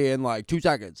 60 in like 2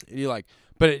 seconds. And you're like,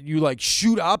 but you like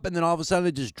shoot up, and then all of a sudden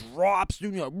it just drops,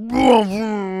 dude. And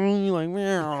you're like,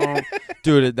 meow.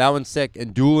 Dude, that one's sick.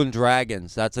 And Dueling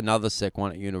Dragons, that's another sick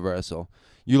one at Universal.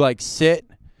 You like sit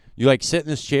in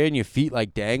this chair and your feet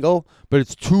like dangle, but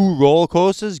it's 2 roller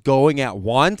coasters going at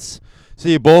once. So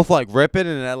you're both like ripping,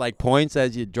 and at like points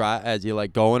as you're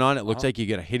like going on, it looks like you're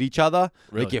gonna hit each other.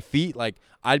 Really? Like your feet, like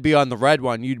I'd be on the red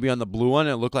one, you'd be on the blue one,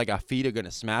 and it looked like our feet are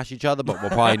gonna smash each other, but we're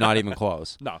probably not even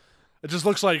close. No. It just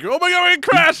looks like, oh my God, we're going to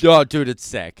crash. Oh, dude, it's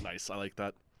sick. Nice. I like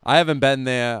that. I haven't been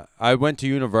there. I went to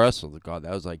Universal. God,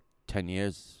 that was like 10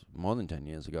 years, more than 10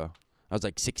 years ago. I was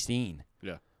like 16.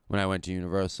 Yeah. When I went to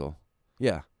Universal.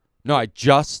 Yeah. No,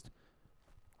 that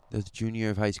was junior year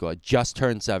of high school. I just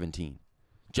turned 17.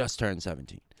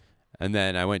 And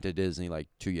then I went to Disney like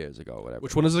 2 years ago or whatever.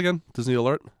 Which one is it again? Disney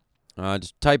Alert?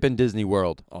 Just type in Disney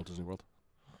World. Oh, Disney World.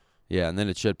 Yeah, and then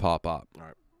it should pop up. All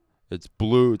right. It's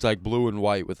blue. It's like blue and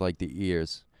white with like the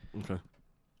ears. Okay.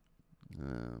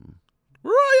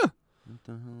 What Where are you?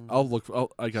 the hell? I'll look.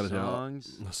 I got it here.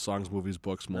 Songs. Songs, movies,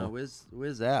 books, more. No, where's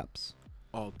apps?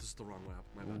 Oh, this is the wrong app.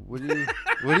 My bad. What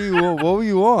were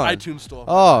you on? iTunes Store.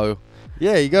 Oh,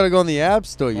 yeah, you gotta go in the app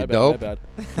store, you my dope. bad.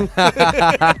 My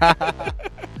bad.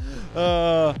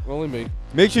 Only me.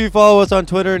 Make sure you follow us on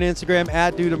Twitter and Instagram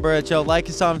at Dude and Bird Show. Like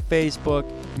us on Facebook.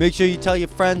 Make sure you tell your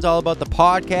friends all about the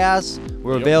podcast.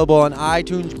 We're Yep. available on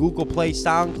iTunes, Google Play,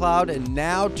 SoundCloud, and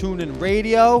now TuneIn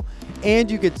Radio.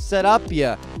 And you could set up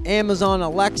your Amazon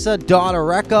Alexa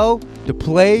daughter Echo to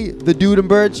play the Dude and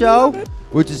Bird Show,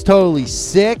 which is totally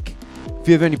sick. If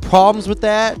you have any problems with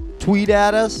that, tweet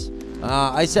at us.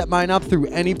 I set mine up through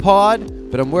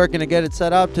AnyPod, but I'm working to get it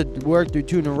set up to work through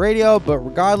TuneIn Radio. But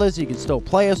regardless, you can still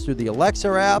play us through the Alexa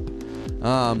app.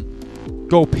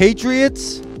 Go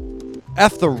Patriots.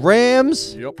 F the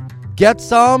Rams. Yep. Get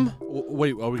some.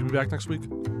 Wait, are we gonna be back next week?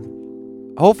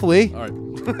 Hopefully. All right.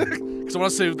 Because I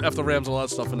want to save F the Rams and all that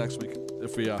stuff for next week.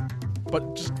 If we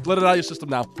but just let it out of your system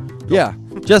now. Yeah,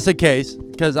 just in case.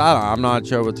 Because I'm not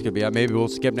sure what's going to be. Maybe we'll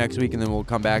skip next week and then we'll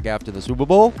come back after the Super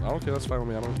Bowl. Okay, that's fine with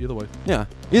me. I don't either way. Yeah.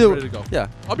 Ready to go. Yeah.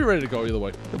 I'll be ready to go either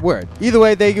way. Word. Either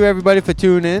way, thank you everybody for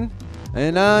tuning in.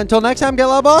 And until next time, get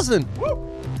loud, Boston. Woo!